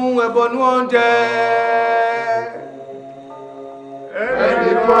gúnugún ẹbọ ni wọ́n jẹ.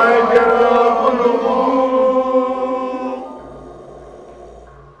 Ẹni kan jẹran gúnugún.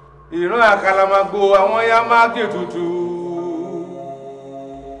 Ìran àkàlàmàgbò àwọn ya máa gé tutù.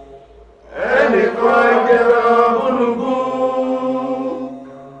 Ẹni kan jẹran gúnugún.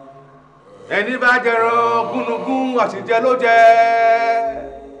 Ẹni bá jẹran gúnugún àṣìjẹ ló jẹ.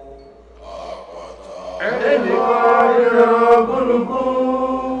 Ẹni kan jẹran gúnugún.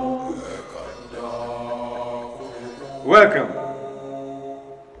 Welcome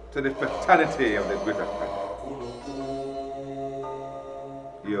to the fraternity of the greater family.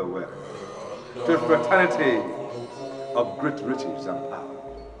 You're welcome to the fraternity of great riches and power.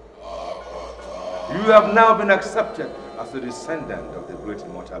 You have now been accepted as the descendant of the great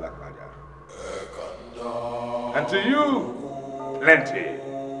immortal Claudia. And to you, plenty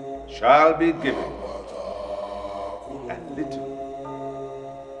shall be given, and little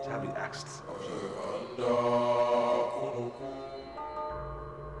shall be asked of you.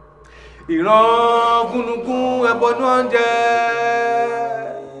 Ìran gúnugún ẹbọ ni wọ́n jẹ.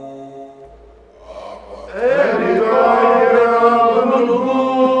 Ẹni kan jẹran gúnugún.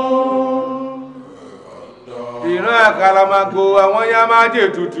 Ìran àkàlàmàgbò àwọn ya máa jẹ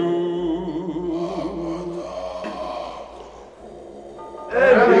tutù.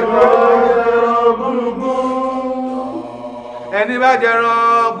 Ẹni kan jẹran gúnugún. Ẹni bá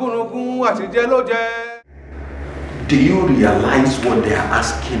jẹran gúnugún àṣìjẹ ló jẹ. Do you realize what they are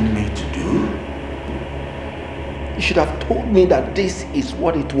asking me to do? You should have told me that this is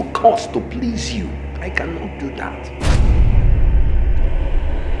what it will cost to please you. I cannot do that.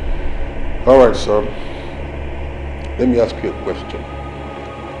 All right, son. Let me ask you a question.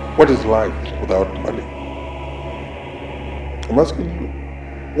 What is life without money? I'm asking you,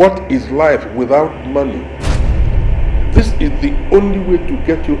 what is life without money? This is the only way to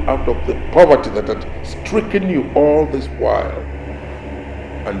get you out of the poverty that has stricken you all this while.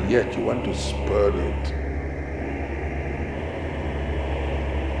 And yet you want to spurn it.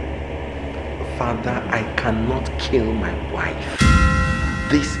 Father, I cannot kill my wife.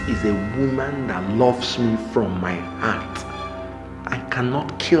 This is a woman that loves me from my heart. I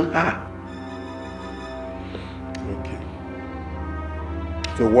cannot kill her. Okay.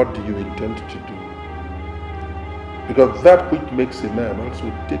 So what do you intend to do? Because that which makes a man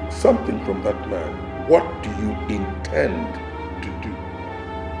also takes something from that man. What do you intend to do?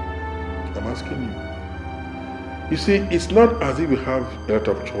 I'm asking you. You see, it's not as if you have a lot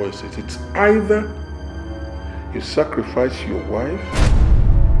of choices. It's either you sacrifice your wife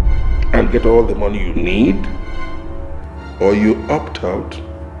and get all the money you need, or you opt out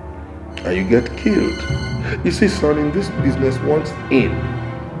and you get killed. You see, son, in this business, once in,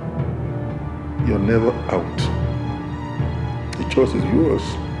 you're never out. The choice is yours.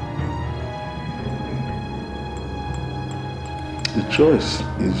 The choice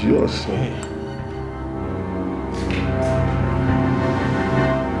is yours, son.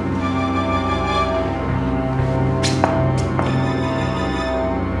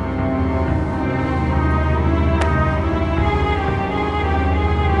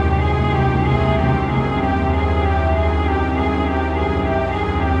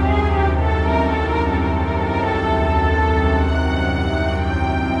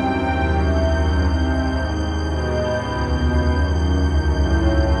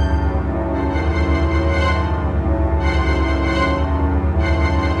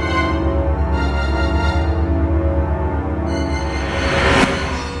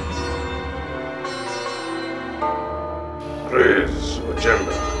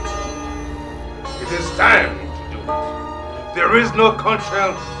 no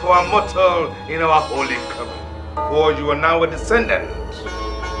conscience for a mortal in our holy covenant. For you are now a descendant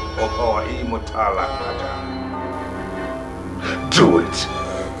of our immortal Maja. Do it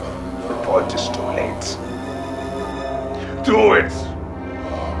before it is too late. Do it!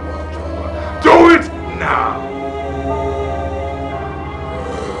 Do it now!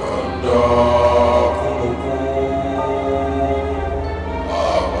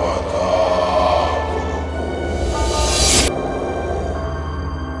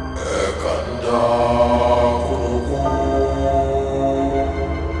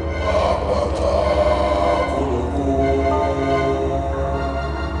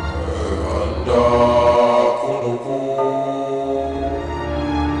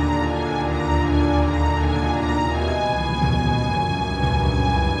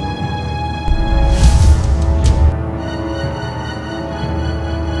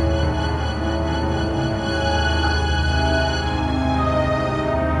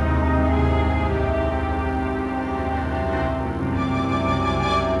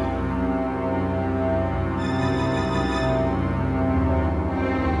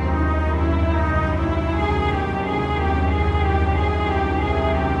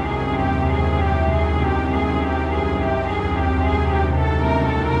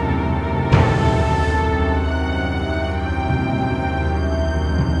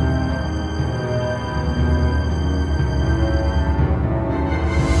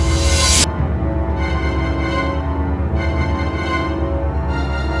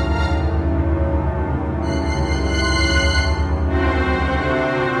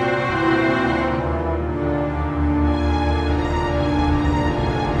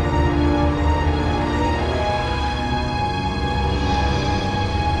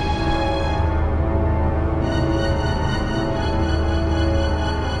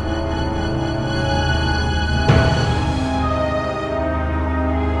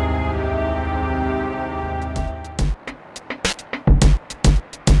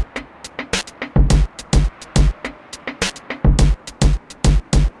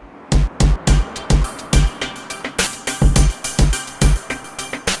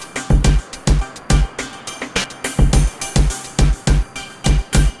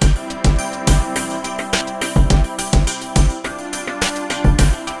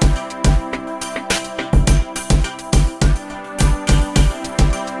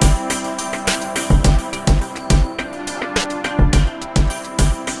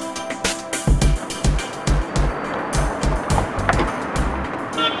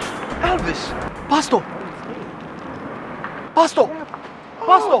 Pastor!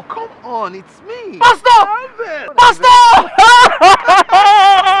 Pastor! Come on, it's me! Pastor! Pastor!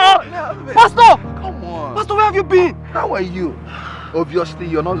 Pastor! Come on! Pastor, where have you been? How are you? Obviously,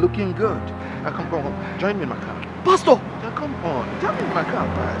 you're not looking good. Come. Join me in my car. Pastor! Now, come on. Join me in my car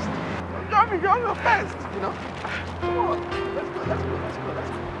first. Join me first, you know? Come on.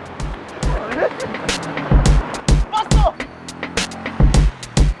 Let's go. Pastor!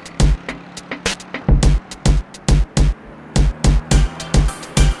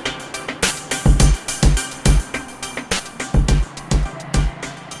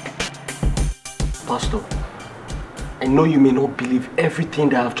 Pastor, I know you may not believe everything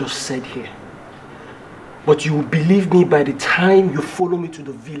that I've just said here, but you will believe me by the time you follow me to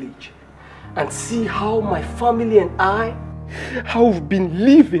the village and see how my family and I, how we've been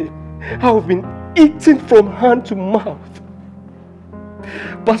living, how we've been eating from hand to mouth.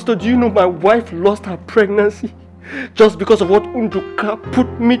 Pastor, do you know my wife lost her pregnancy just because of what Unduka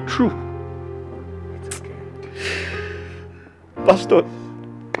put me through? It's okay. Pastor,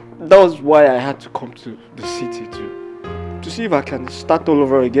 that was why I had to come to the city to see if I can start all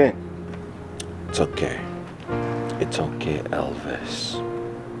over again. It's okay. It's okay, Elvis.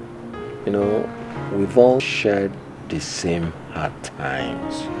 You know, we've all shared the same hard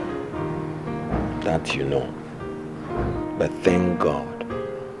times. That you know. But thank God,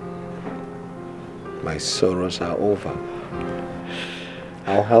 my sorrows are over.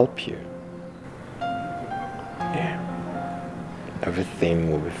 I'll help you. Yeah.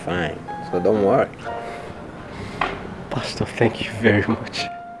 Everything will be fine, so don't worry. Pastor, thank you very much.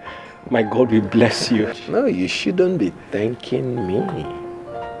 My God will bless you. No, you shouldn't be thanking me.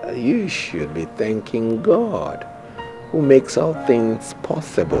 You should be thanking God, who makes all things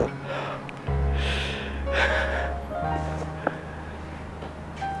possible.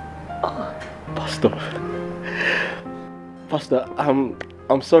 Pastor,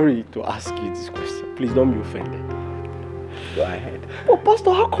 I'm sorry to ask you this question. Please don't be offended. Go ahead. But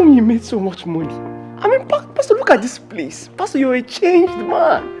Pastor, how come you made so much money? I mean, Pastor, look at this place. Pastor, you're a changed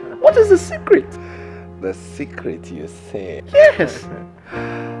man. What is the secret? The secret, you say? Yes.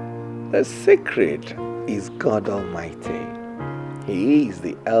 The secret is God Almighty. He is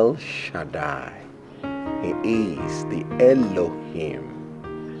the El Shaddai. He is the Elohim.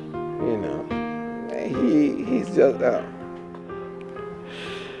 You know, he's just...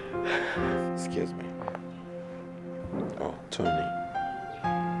 Excuse me. Oh, Tony.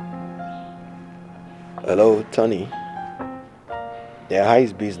 Hello, Tony. Yeah, how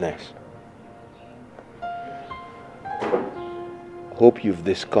is business? Hope you've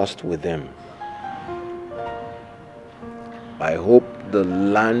discussed with them. I hope the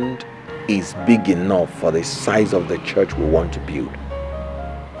land is big enough for the size of the church we want to build.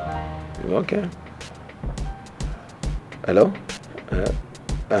 Okay. Hello?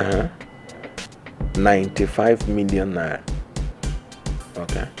 95 million naira.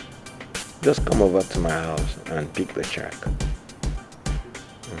 Okay. Just come over to my house and pick the check.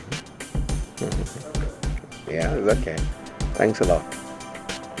 Yeah, it's okay. Thanks a lot.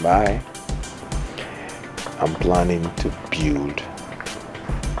 Bye. I'm planning to build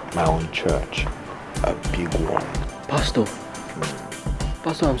my own church. A big one. Pastor.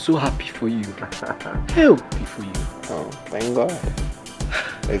 Pastor, I'm so happy for you. Happy for you. Oh, thank God.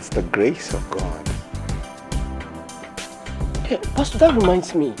 It's the grace of God. Hey, Pastor, that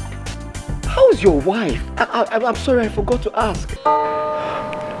reminds me. How's your wife? I'm sorry, I forgot to ask.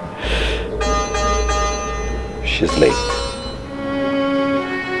 She's late.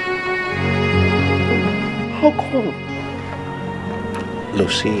 How come?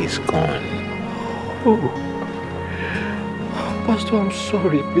 Lucy is gone. Oh. Pastor, I'm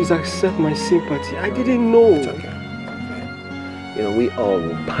sorry. Please accept my sympathy. I didn't know. It's okay. You know, we all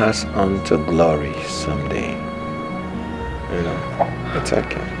will pass on to glory someday. You know, it's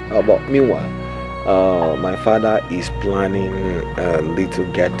okay. But meanwhile, my father is planning a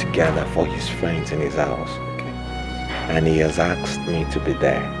little get-together for his friends in his house. Okay. And he has asked me to be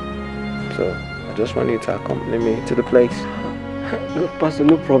there. So, I just want you to accompany me to the place. No, Pastor,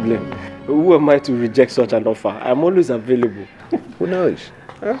 no problem. Who am I to reject such an offer? I'm always available. Who knows?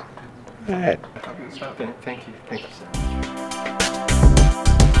 Huh? Go ahead. Thank you. Thank you, sir.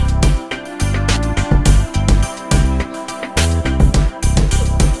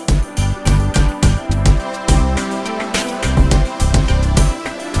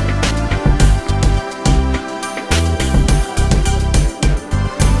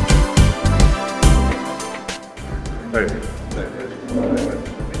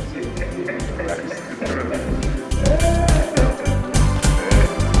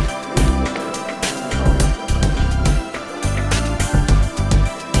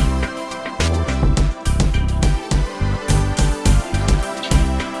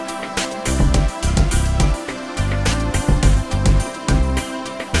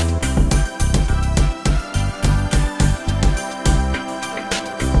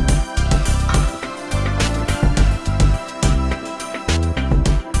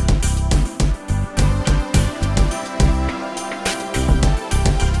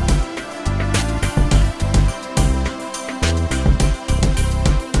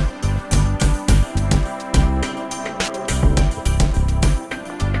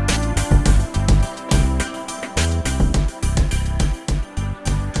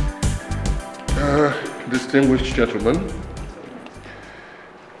 Distinguished gentlemen,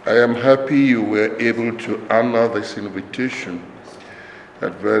 I am happy you were able to honor this invitation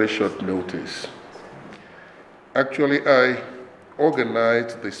at very short notice. Actually, I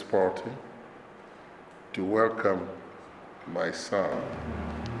organized this party to welcome my son.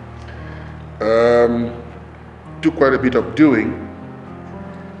 Took quite a bit of doing,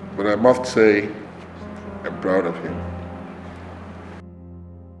 but I must say I'm proud of him.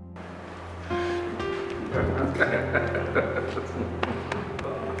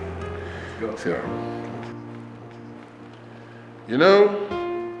 Sarah. You know,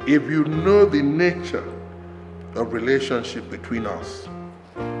 if you know the nature of relationship between us,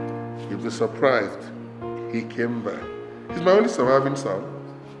 you'll be surprised he came back. He's my only surviving son.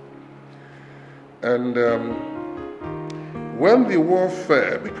 And when the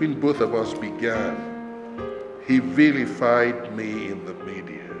warfare between both of us began, he vilified me in the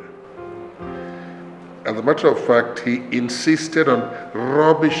media. As a matter of fact, he insisted on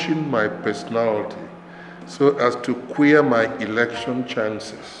rubbishing my personality so as to queer my election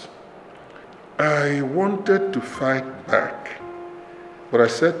chances. I wanted to fight back, but I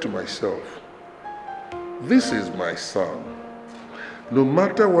said to myself, this is my son. No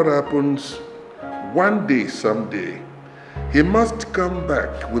matter what happens, one day, someday, he must come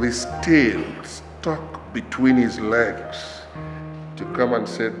back with his tail stuck between his legs to come and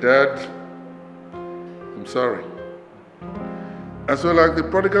say, Dad, I'm sorry. And so like the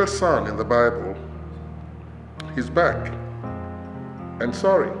prodigal son in the Bible, he's back and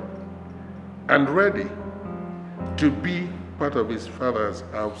sorry and ready to be part of his father's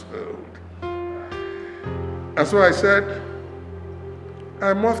household. And so I said,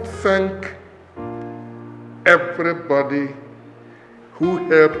 I must thank everybody who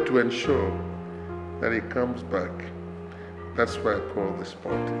helped to ensure that he comes back. That's why I call this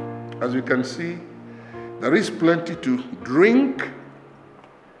party. As you can see, there is plenty to drink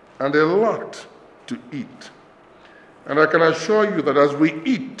and a lot to eat. And I can assure you that as we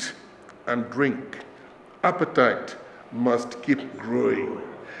eat and drink, appetite must keep growing.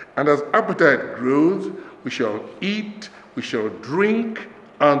 And as appetite grows, we shall eat, we shall drink,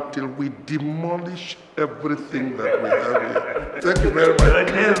 until we demolish everything that we have here. Thank you very much.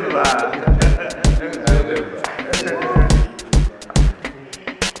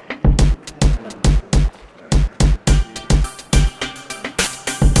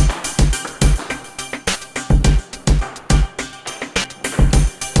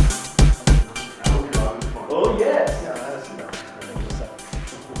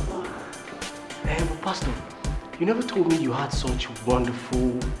 You never told me you had such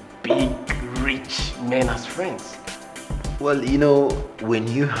wonderful, big, rich men as friends. Well, you know, when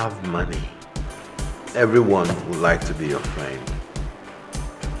you have money, everyone would like to be your friend.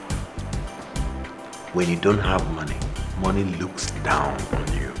 When you don't have money, money looks down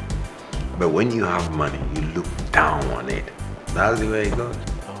on you. But when you have money, you look down on it. That's the way it goes.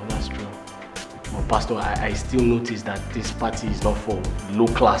 Oh, that's true. But Pastor, I still notice that this party is not for low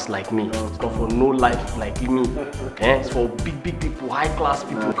class like me. It's not for no life like me. It's for big people, high class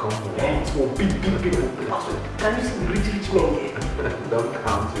people. It's for big people. Pastor, can you see the rich men here? Don't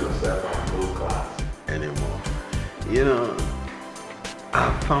count yourself as low class anymore. You know,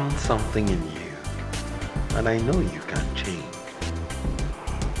 I found something in you, and I know you can change.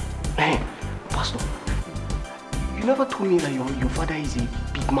 Hey, Pastor, you never told me that your father is a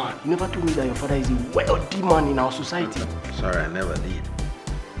big man. You never told me that your father is a wealthy man in our society. Sorry, I never did.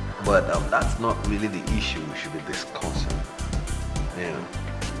 But that's not really the issue we should be discussing. You know,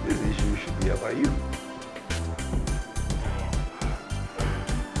 this issue should be about you.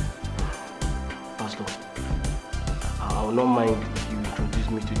 Pastor, I will not mind if you introduce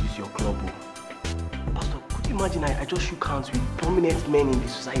me to this your club. Pastor, could you imagine I just shook hands with prominent men in the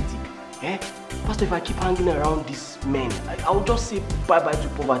society? Pastor, if I keep hanging around these men, I'll just say bye-bye to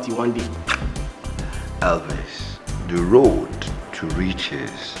poverty one day. Elvis, the road to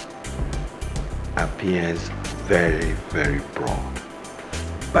riches appears very, very broad,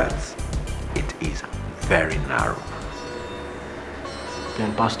 but it is very narrow.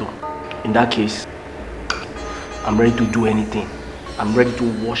 Then, Pastor, in that case, I'm ready to do anything. I'm ready to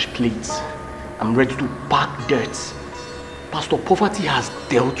wash plates. I'm ready to pack dirt. Pastor, poverty has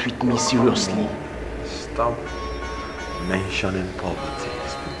dealt with me seriously. Stop mentioning poverty.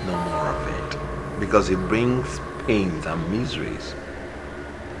 Speak no more of it. Because it brings pains and miseries.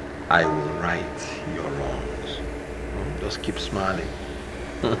 I will right your wrongs. Just keep smiling.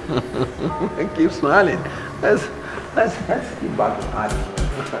 Keep smiling. Let's keep back to party.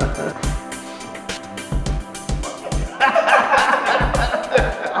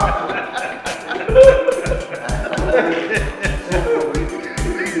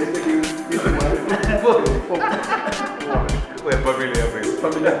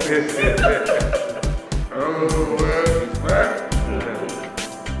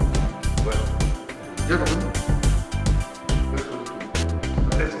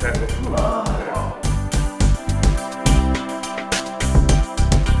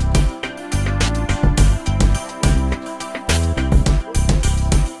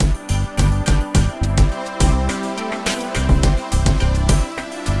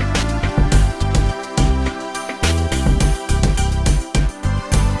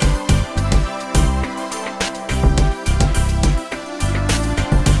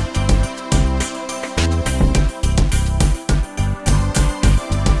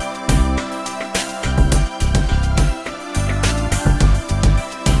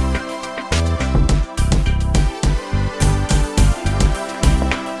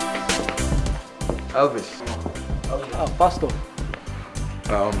 Elvis. Pastor.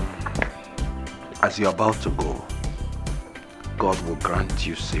 As you're about to go, God will grant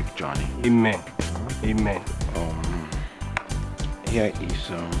you safe journey. Amen. Amen. Here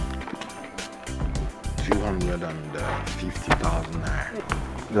is 250,000 naira.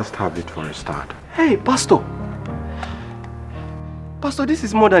 Just have it for a start. Hey, Pastor. Pastor, this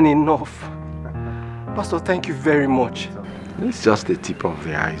is more than enough. Pastor, thank you very much. It's just the tip of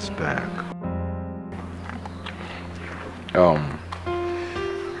the iceberg.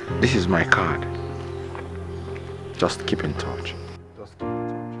 This is my card. Just keep in touch.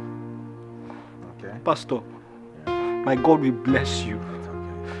 Okay? Pastor, my God will bless you.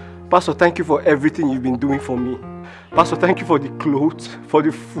 Pastor, thank you for everything you've been doing for me. Pastor, thank you for the clothes, for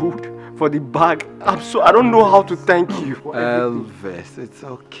the food, for the bag. I don't know how to thank you. Elvis, it's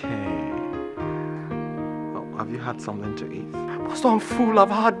okay. Oh, have you had something to eat? Pastor, I'm full. I've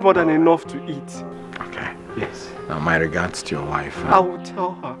had more than enough to eat. Okay. Yes. Now, my regards to your wife. I will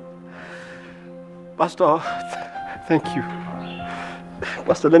tell her. Pastor, thank you.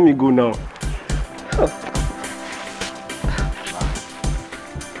 Pastor, let me go now.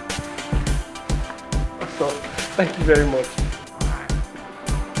 Pastor, thank you very much.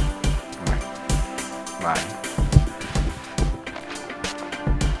 Bye.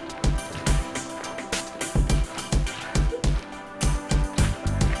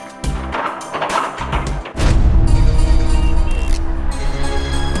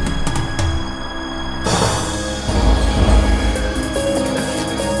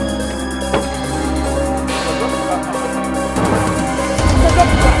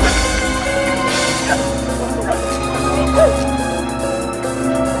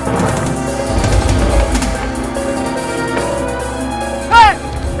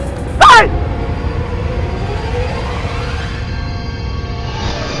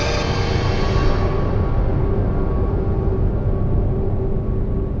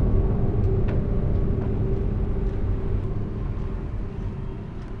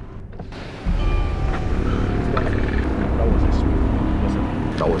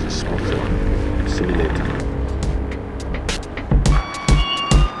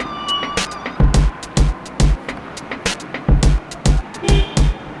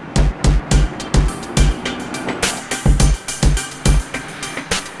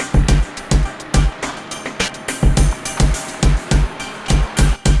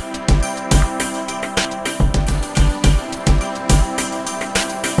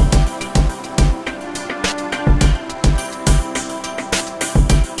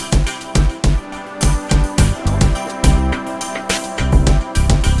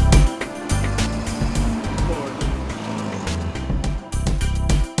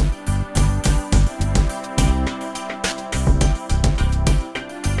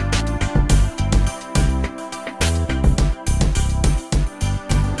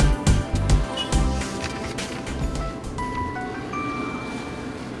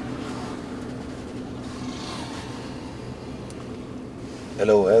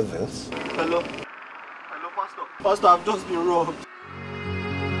 Hello, Elvis. Hello. Hello, Pastor. Pastor, I've just been robbed.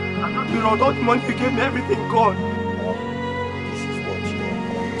 I've just been robbed. All the money you gave me, everything gone. This is what you are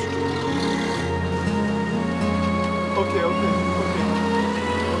going to do. Okay.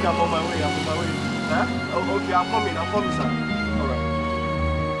 Okay, I'm on my way. Huh? Oh, okay, I'm coming, sir. All right.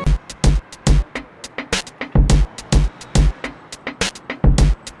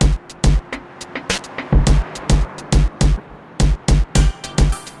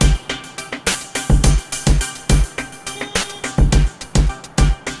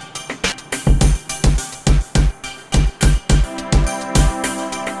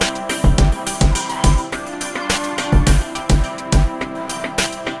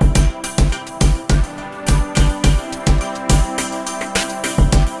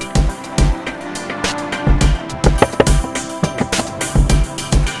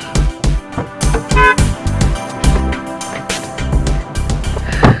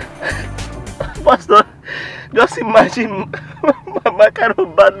 Pastor, just imagine my kind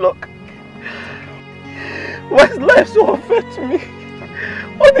of bad luck. Why is life so unfair to me?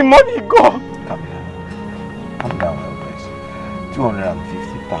 All the money gone. Calm down, Elvis.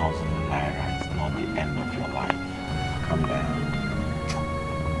 250,000 naira is not the end of your life. Calm down.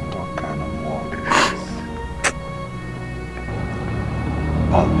 What kind of world is this?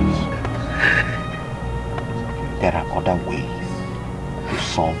 Elvis, there are other ways to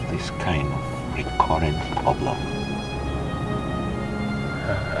solve this kind of recurrent problem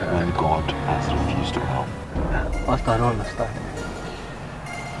when God has refused to help. Pastor, I don't understand.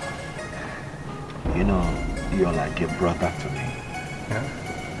 You know, you're like a brother to me. Yeah?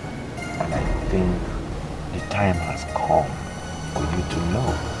 And I think the time has come for you to know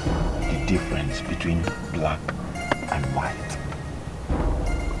the difference between black and white.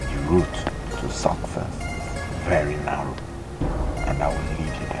 The route to success is very narrow, and I will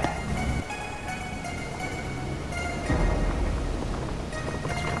lead you there.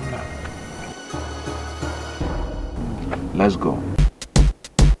 Let's go.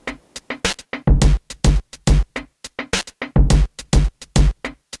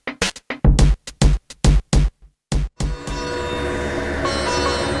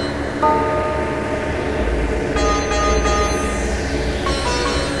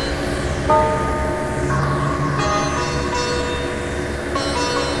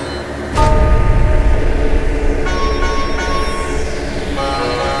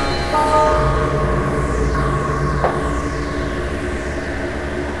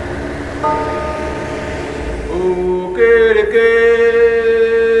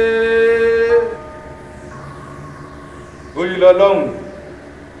 Ọlọ́run.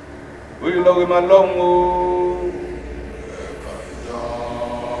 Orí lọ́wọ́ máa lọ́hùn o.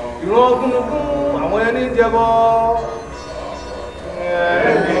 Ìran gúnugún àwọn ẹni jẹbọ.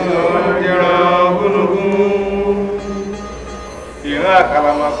 Ẹnìkan jẹran gúnugún. Ìran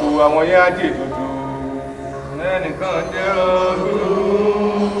àkàlàmàkò àwọn yẹn á jẹ ètùtù. Ẹnìkan jẹran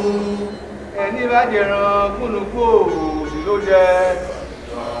gúnugún. Ẹni bá jẹran gúnugún òsì ló jẹ.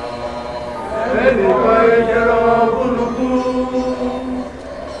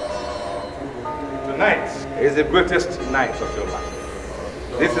 Tonight is the greatest night of your life.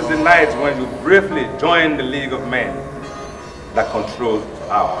 This is the night when you bravely join the League of Men that controls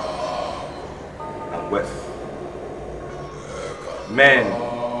power and wealth. Men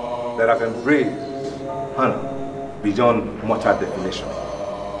that have embraced honor beyond mortal definition.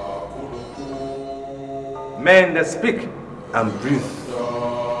 Men that speak and breathe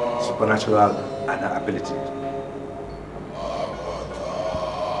supernatural ability.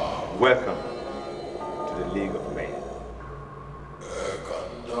 Welcome to the League of Men.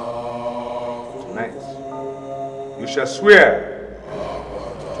 Tonight, you shall swear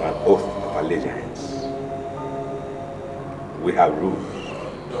to an oath of allegiance. We have rules.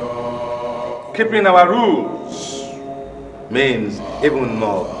 Keeping our rules means even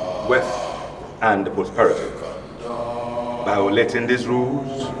more wealth and prosperity. Violating these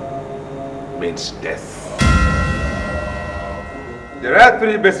rules means death. There are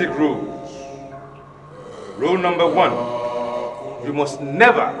 3 basic rules. Rule number 1, you must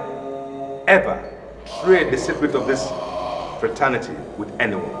never, ever trade the secret of this fraternity with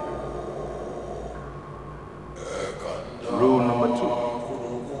anyone. Rule number 2,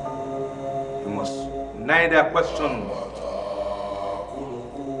 you must neither question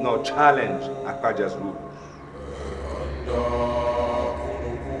nor challenge Akpaja's rules.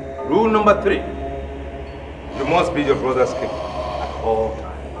 Rule number 3, you must be your brother's keeper at all times.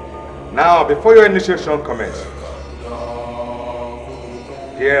 Now, before your initiation commences,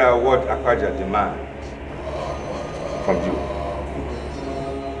 here are what Akpaja demands from you.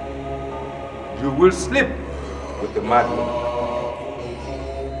 You will sleep with the mad woman,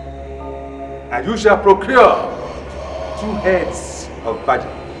 and you shall procure 2 heads of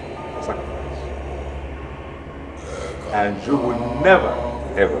badgers for sacrifice. And you will never,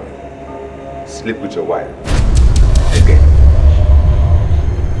 ever sleep with your wife again.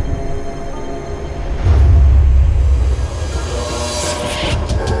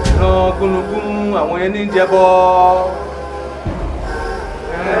 Ìran gúnugún àwọn ẹni jẹbọ.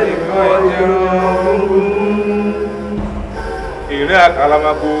 Ẹnìkan jẹran gúnugún. Ìran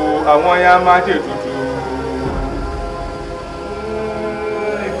àkàlàmàkò àwọn ya máa jẹ ètùtù.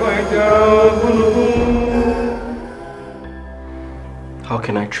 Ẹnìkan jẹran gúnugún. How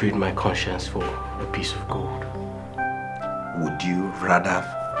can I trade my conscience for a piece of gold? Would you rather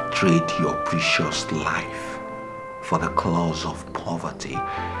trade your precious life for the claws of poverty?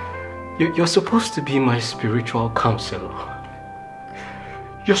 You're supposed to be my spiritual counselor.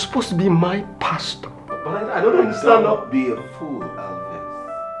 You're supposed to be my pastor. But I don't understand. Don't be a fool, Elvis.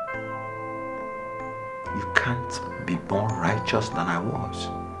 You can't be more righteous than I was.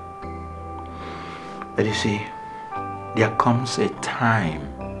 But you see, there comes a time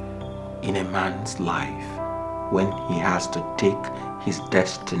in a man's life when he has to take his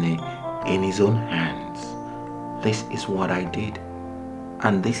destiny in his own hands. This is what I did,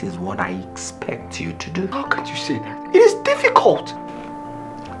 and this is what I expect you to do. How could you say that? It is difficult.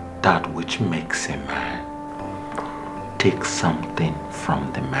 That which makes a man take something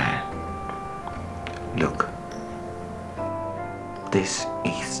from the man. Look, this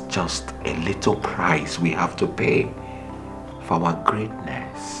is just a little price we have to pay for our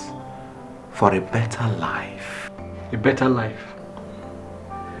greatness, for a better life. A better life?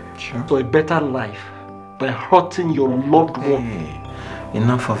 Sure. So a better life by hurting your loved one. Hey,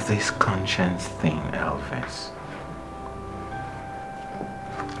 enough of this conscience thing, Elvis.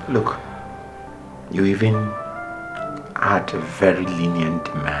 Look, you even had a very lenient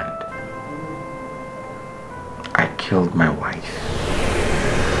demand. I killed my wife.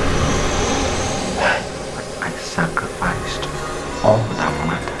 I sacrificed all that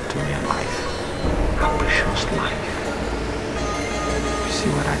mattered to me in life. A precious life. You see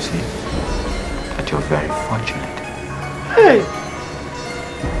what I see? That you're very fortunate. Hey!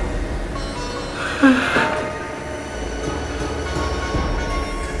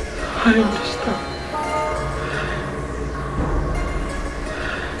 I understand.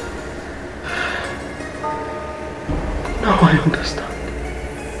 Now I understand.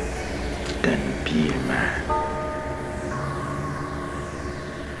 Then be a man.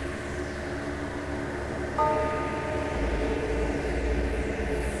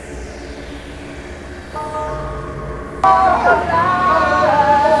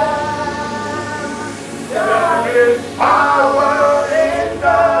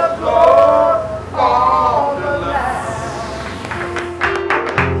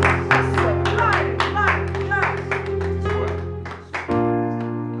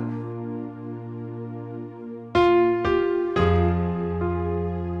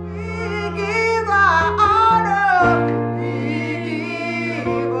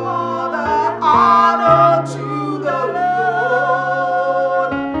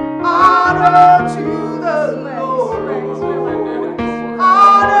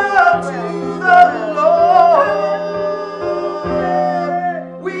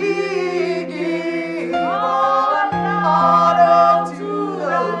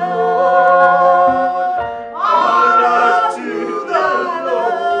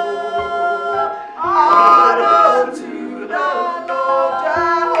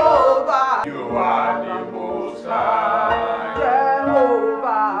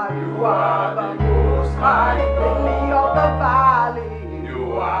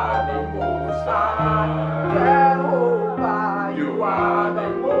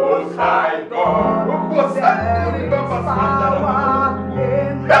 Most High God.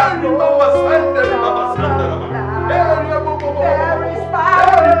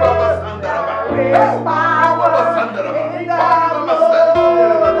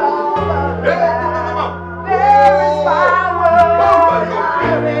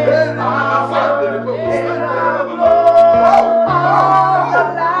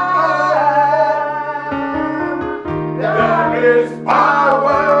 There is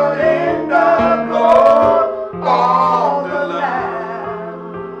power in the blood of the Lamb.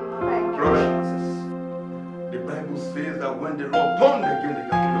 Brothers, the Bible says that when the Lord turned again the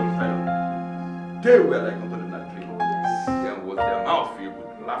captivity of Zion, they were like unto the night tree. Then was their mouth filled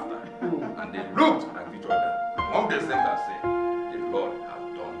with laughter, and they looked at each other. One day sent and said, the Lord has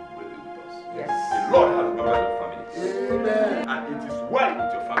done really with us. Yes. The Lord has remembered your families. Amen. And it is well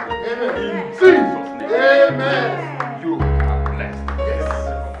with your family. Amen. In Jesus' name. Amen. You are blessed. Yes.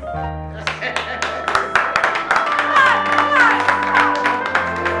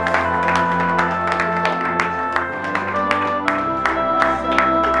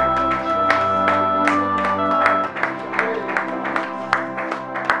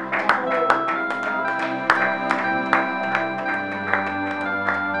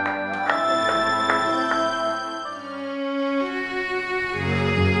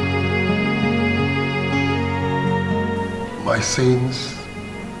 My sins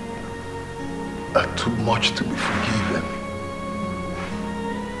are too much to be forgiven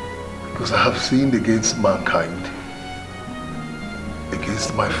because I have sinned against mankind,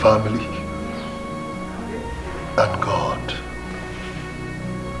 against my family and God.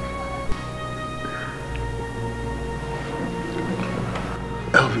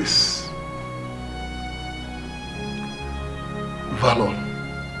 Elvis, Valon,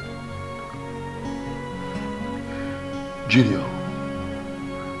 Junior,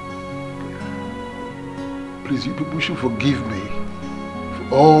 please, you people should forgive me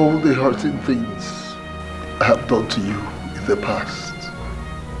for all the hurting things I have done to you in the past.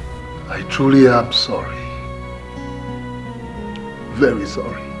 I truly am sorry. Very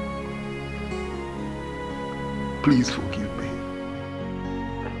sorry. Please forgive me.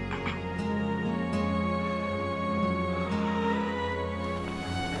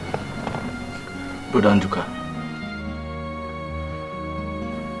 Brother Anduka,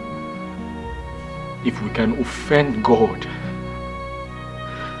 if we can offend God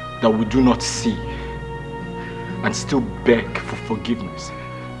that we do not see and still beg for forgiveness,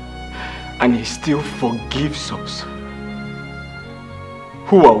 and He still forgives us,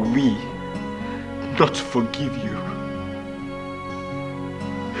 who are we not to forgive you?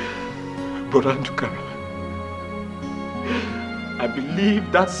 Brother Anduka, I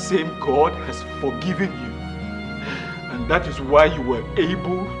believe that same God has forgiven you, and that is why you were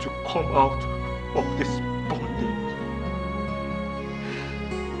able to come out of this bondage.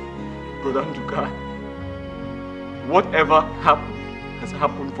 Brother Anduka, whatever happened has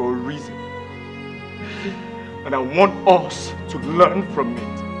happened for a reason, and I want us to learn from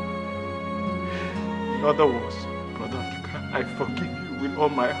it. In other words, Brother Anduka, I forgive you with all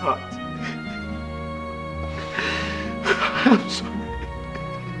my heart. I'm sorry.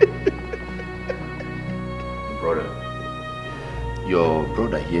 Brother, your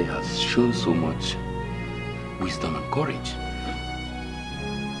brother here has shown so much wisdom and courage.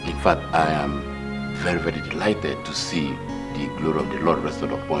 In fact, I am very, very delighted to see the glory of the Lord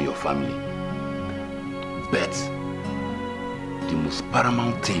rested upon your family. But the most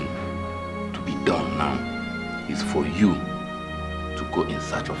paramount thing to be done now is for you to go in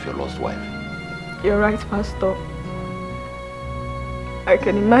search of your lost wife. You're right, Pastor. I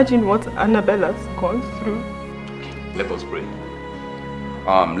can imagine what Annabelle has gone through. Let us pray.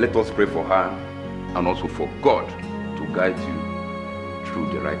 Let us pray for her and also for God to guide you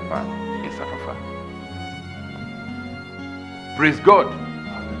through the right path in search of her. Praise God.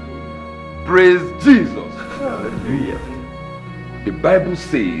 Praise Jesus. Hallelujah. The Bible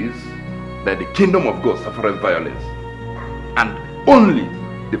says that the kingdom of God suffereth violence, and only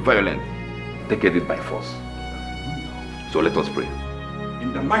the violent taketh it by force. So let us pray.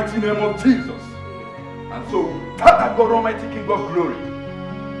 In the mighty name of Jesus. And so, Father God, Almighty King of glory,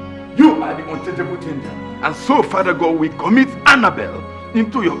 you are the unchangeable changer. And so, Father God, we commit Annabelle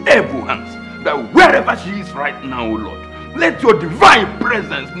into your able hands, that wherever she is right now, O Lord, let your divine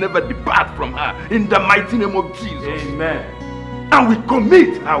presence never depart from her, in the mighty name of Jesus. Amen. And we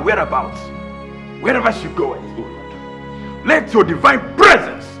commit her whereabouts, wherever she goes, O Lord. Let your divine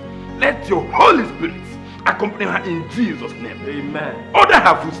presence, let your Holy Spirit accompany her in Jesus' name. Amen. Order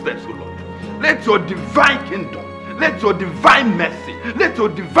her footsteps, O Lord. Let your divine kingdom Let your divine mercy, let your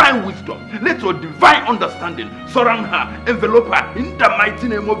divine wisdom, let your divine understanding surround her, envelope her in the mighty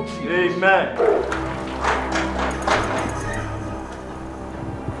name of Jesus. Amen.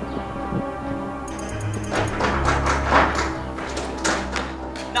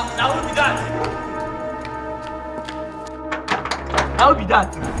 Now who be that? How be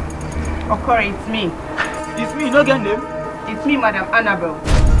that? Okori, it's me. It's me, no get name? It's me, Madam Annabelle.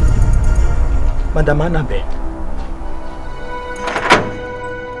 Madam Annabelle.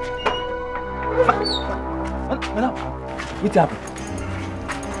 Madam, what happened?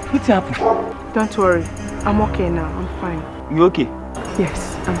 What happened? Don't worry. I'm okay now. I'm fine. You okay?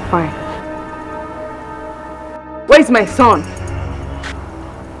 Yes, I'm fine. Where is my son?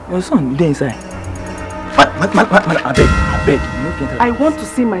 Your son, there inside. Madam, I beg, you know enter. I want to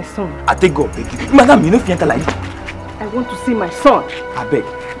see my son. I take God, beg you. Madam, you know enter like this. I want to see my son. I beg.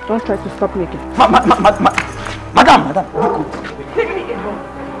 Don't try to stop me again. Madam, Take me alone.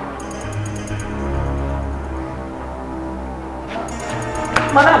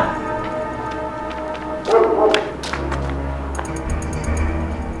 Madam.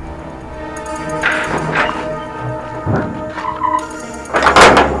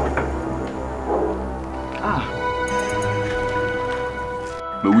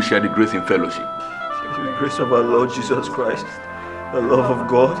 May we share the grace in fellowship. The grace of our Lord Jesus Christ, the love of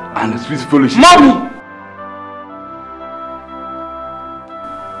God, and the sweet fellowship. Mommy!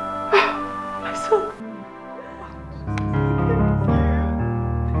 My son.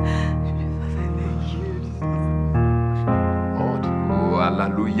 Lord, oh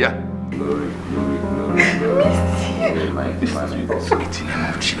hallelujah. Glory. My sweet name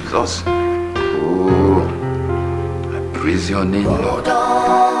of Jesus. Oh, I praise your name, Lord. Hold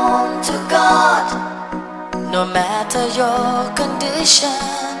on to God, no matter your condition.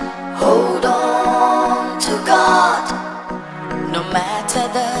 Hold on to God, no matter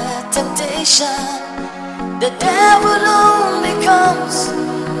the temptation. The devil only comes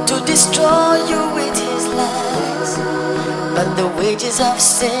to destroy you with his lies. But the wages of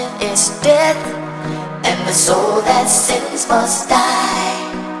sin is death, and the soul that sins must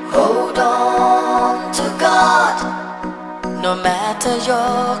die. Hold on to God, no matter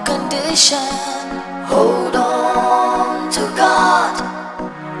your condition. Hold on to God,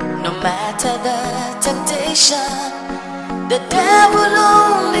 no matter the temptation. The devil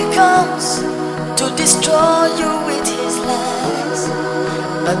only comes to destroy you with his lies.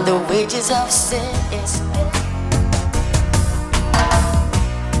 But the wages of sin is death.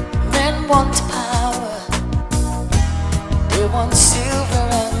 Men want power, they want silver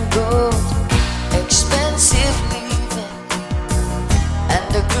and gold, expensive living, and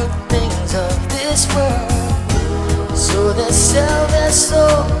the good things of this world. So they sell their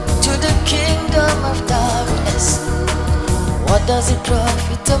soul to the kingdom of darkness. What does it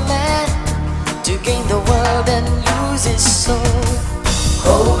profit a man to gain the world and lose his soul?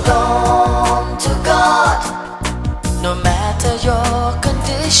 Hold on to God, no matter your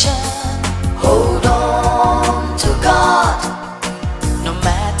condition. Hold on to God, no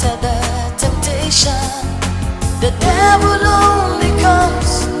matter the temptation. The devil only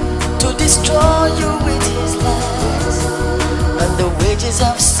comes to destroy you with his lies. But the wages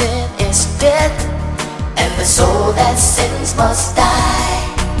of sin is death, and the soul that sins must die.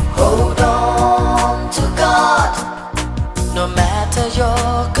 Hold on to God, no matter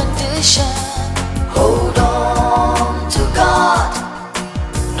your condition. Hold on to God,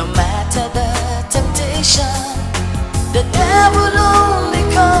 no matter the temptation. The devil only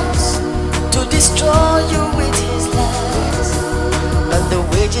comes to destroy you with his lies. But the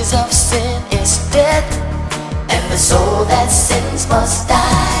wages of sin is death, and the soul that sins must die.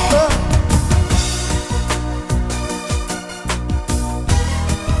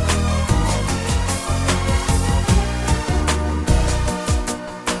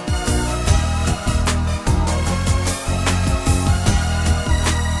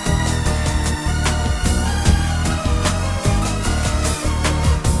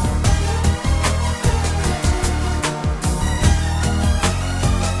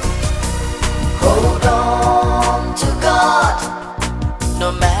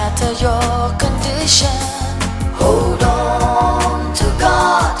 Your condition. Hold on to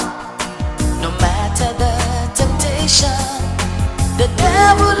God, no matter the temptation. The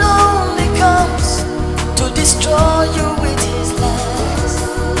devil only comes to destroy you with his lies.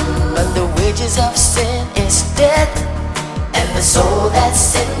 But the wages of sin is death, and the soul that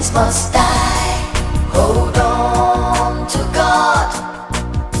sins must die.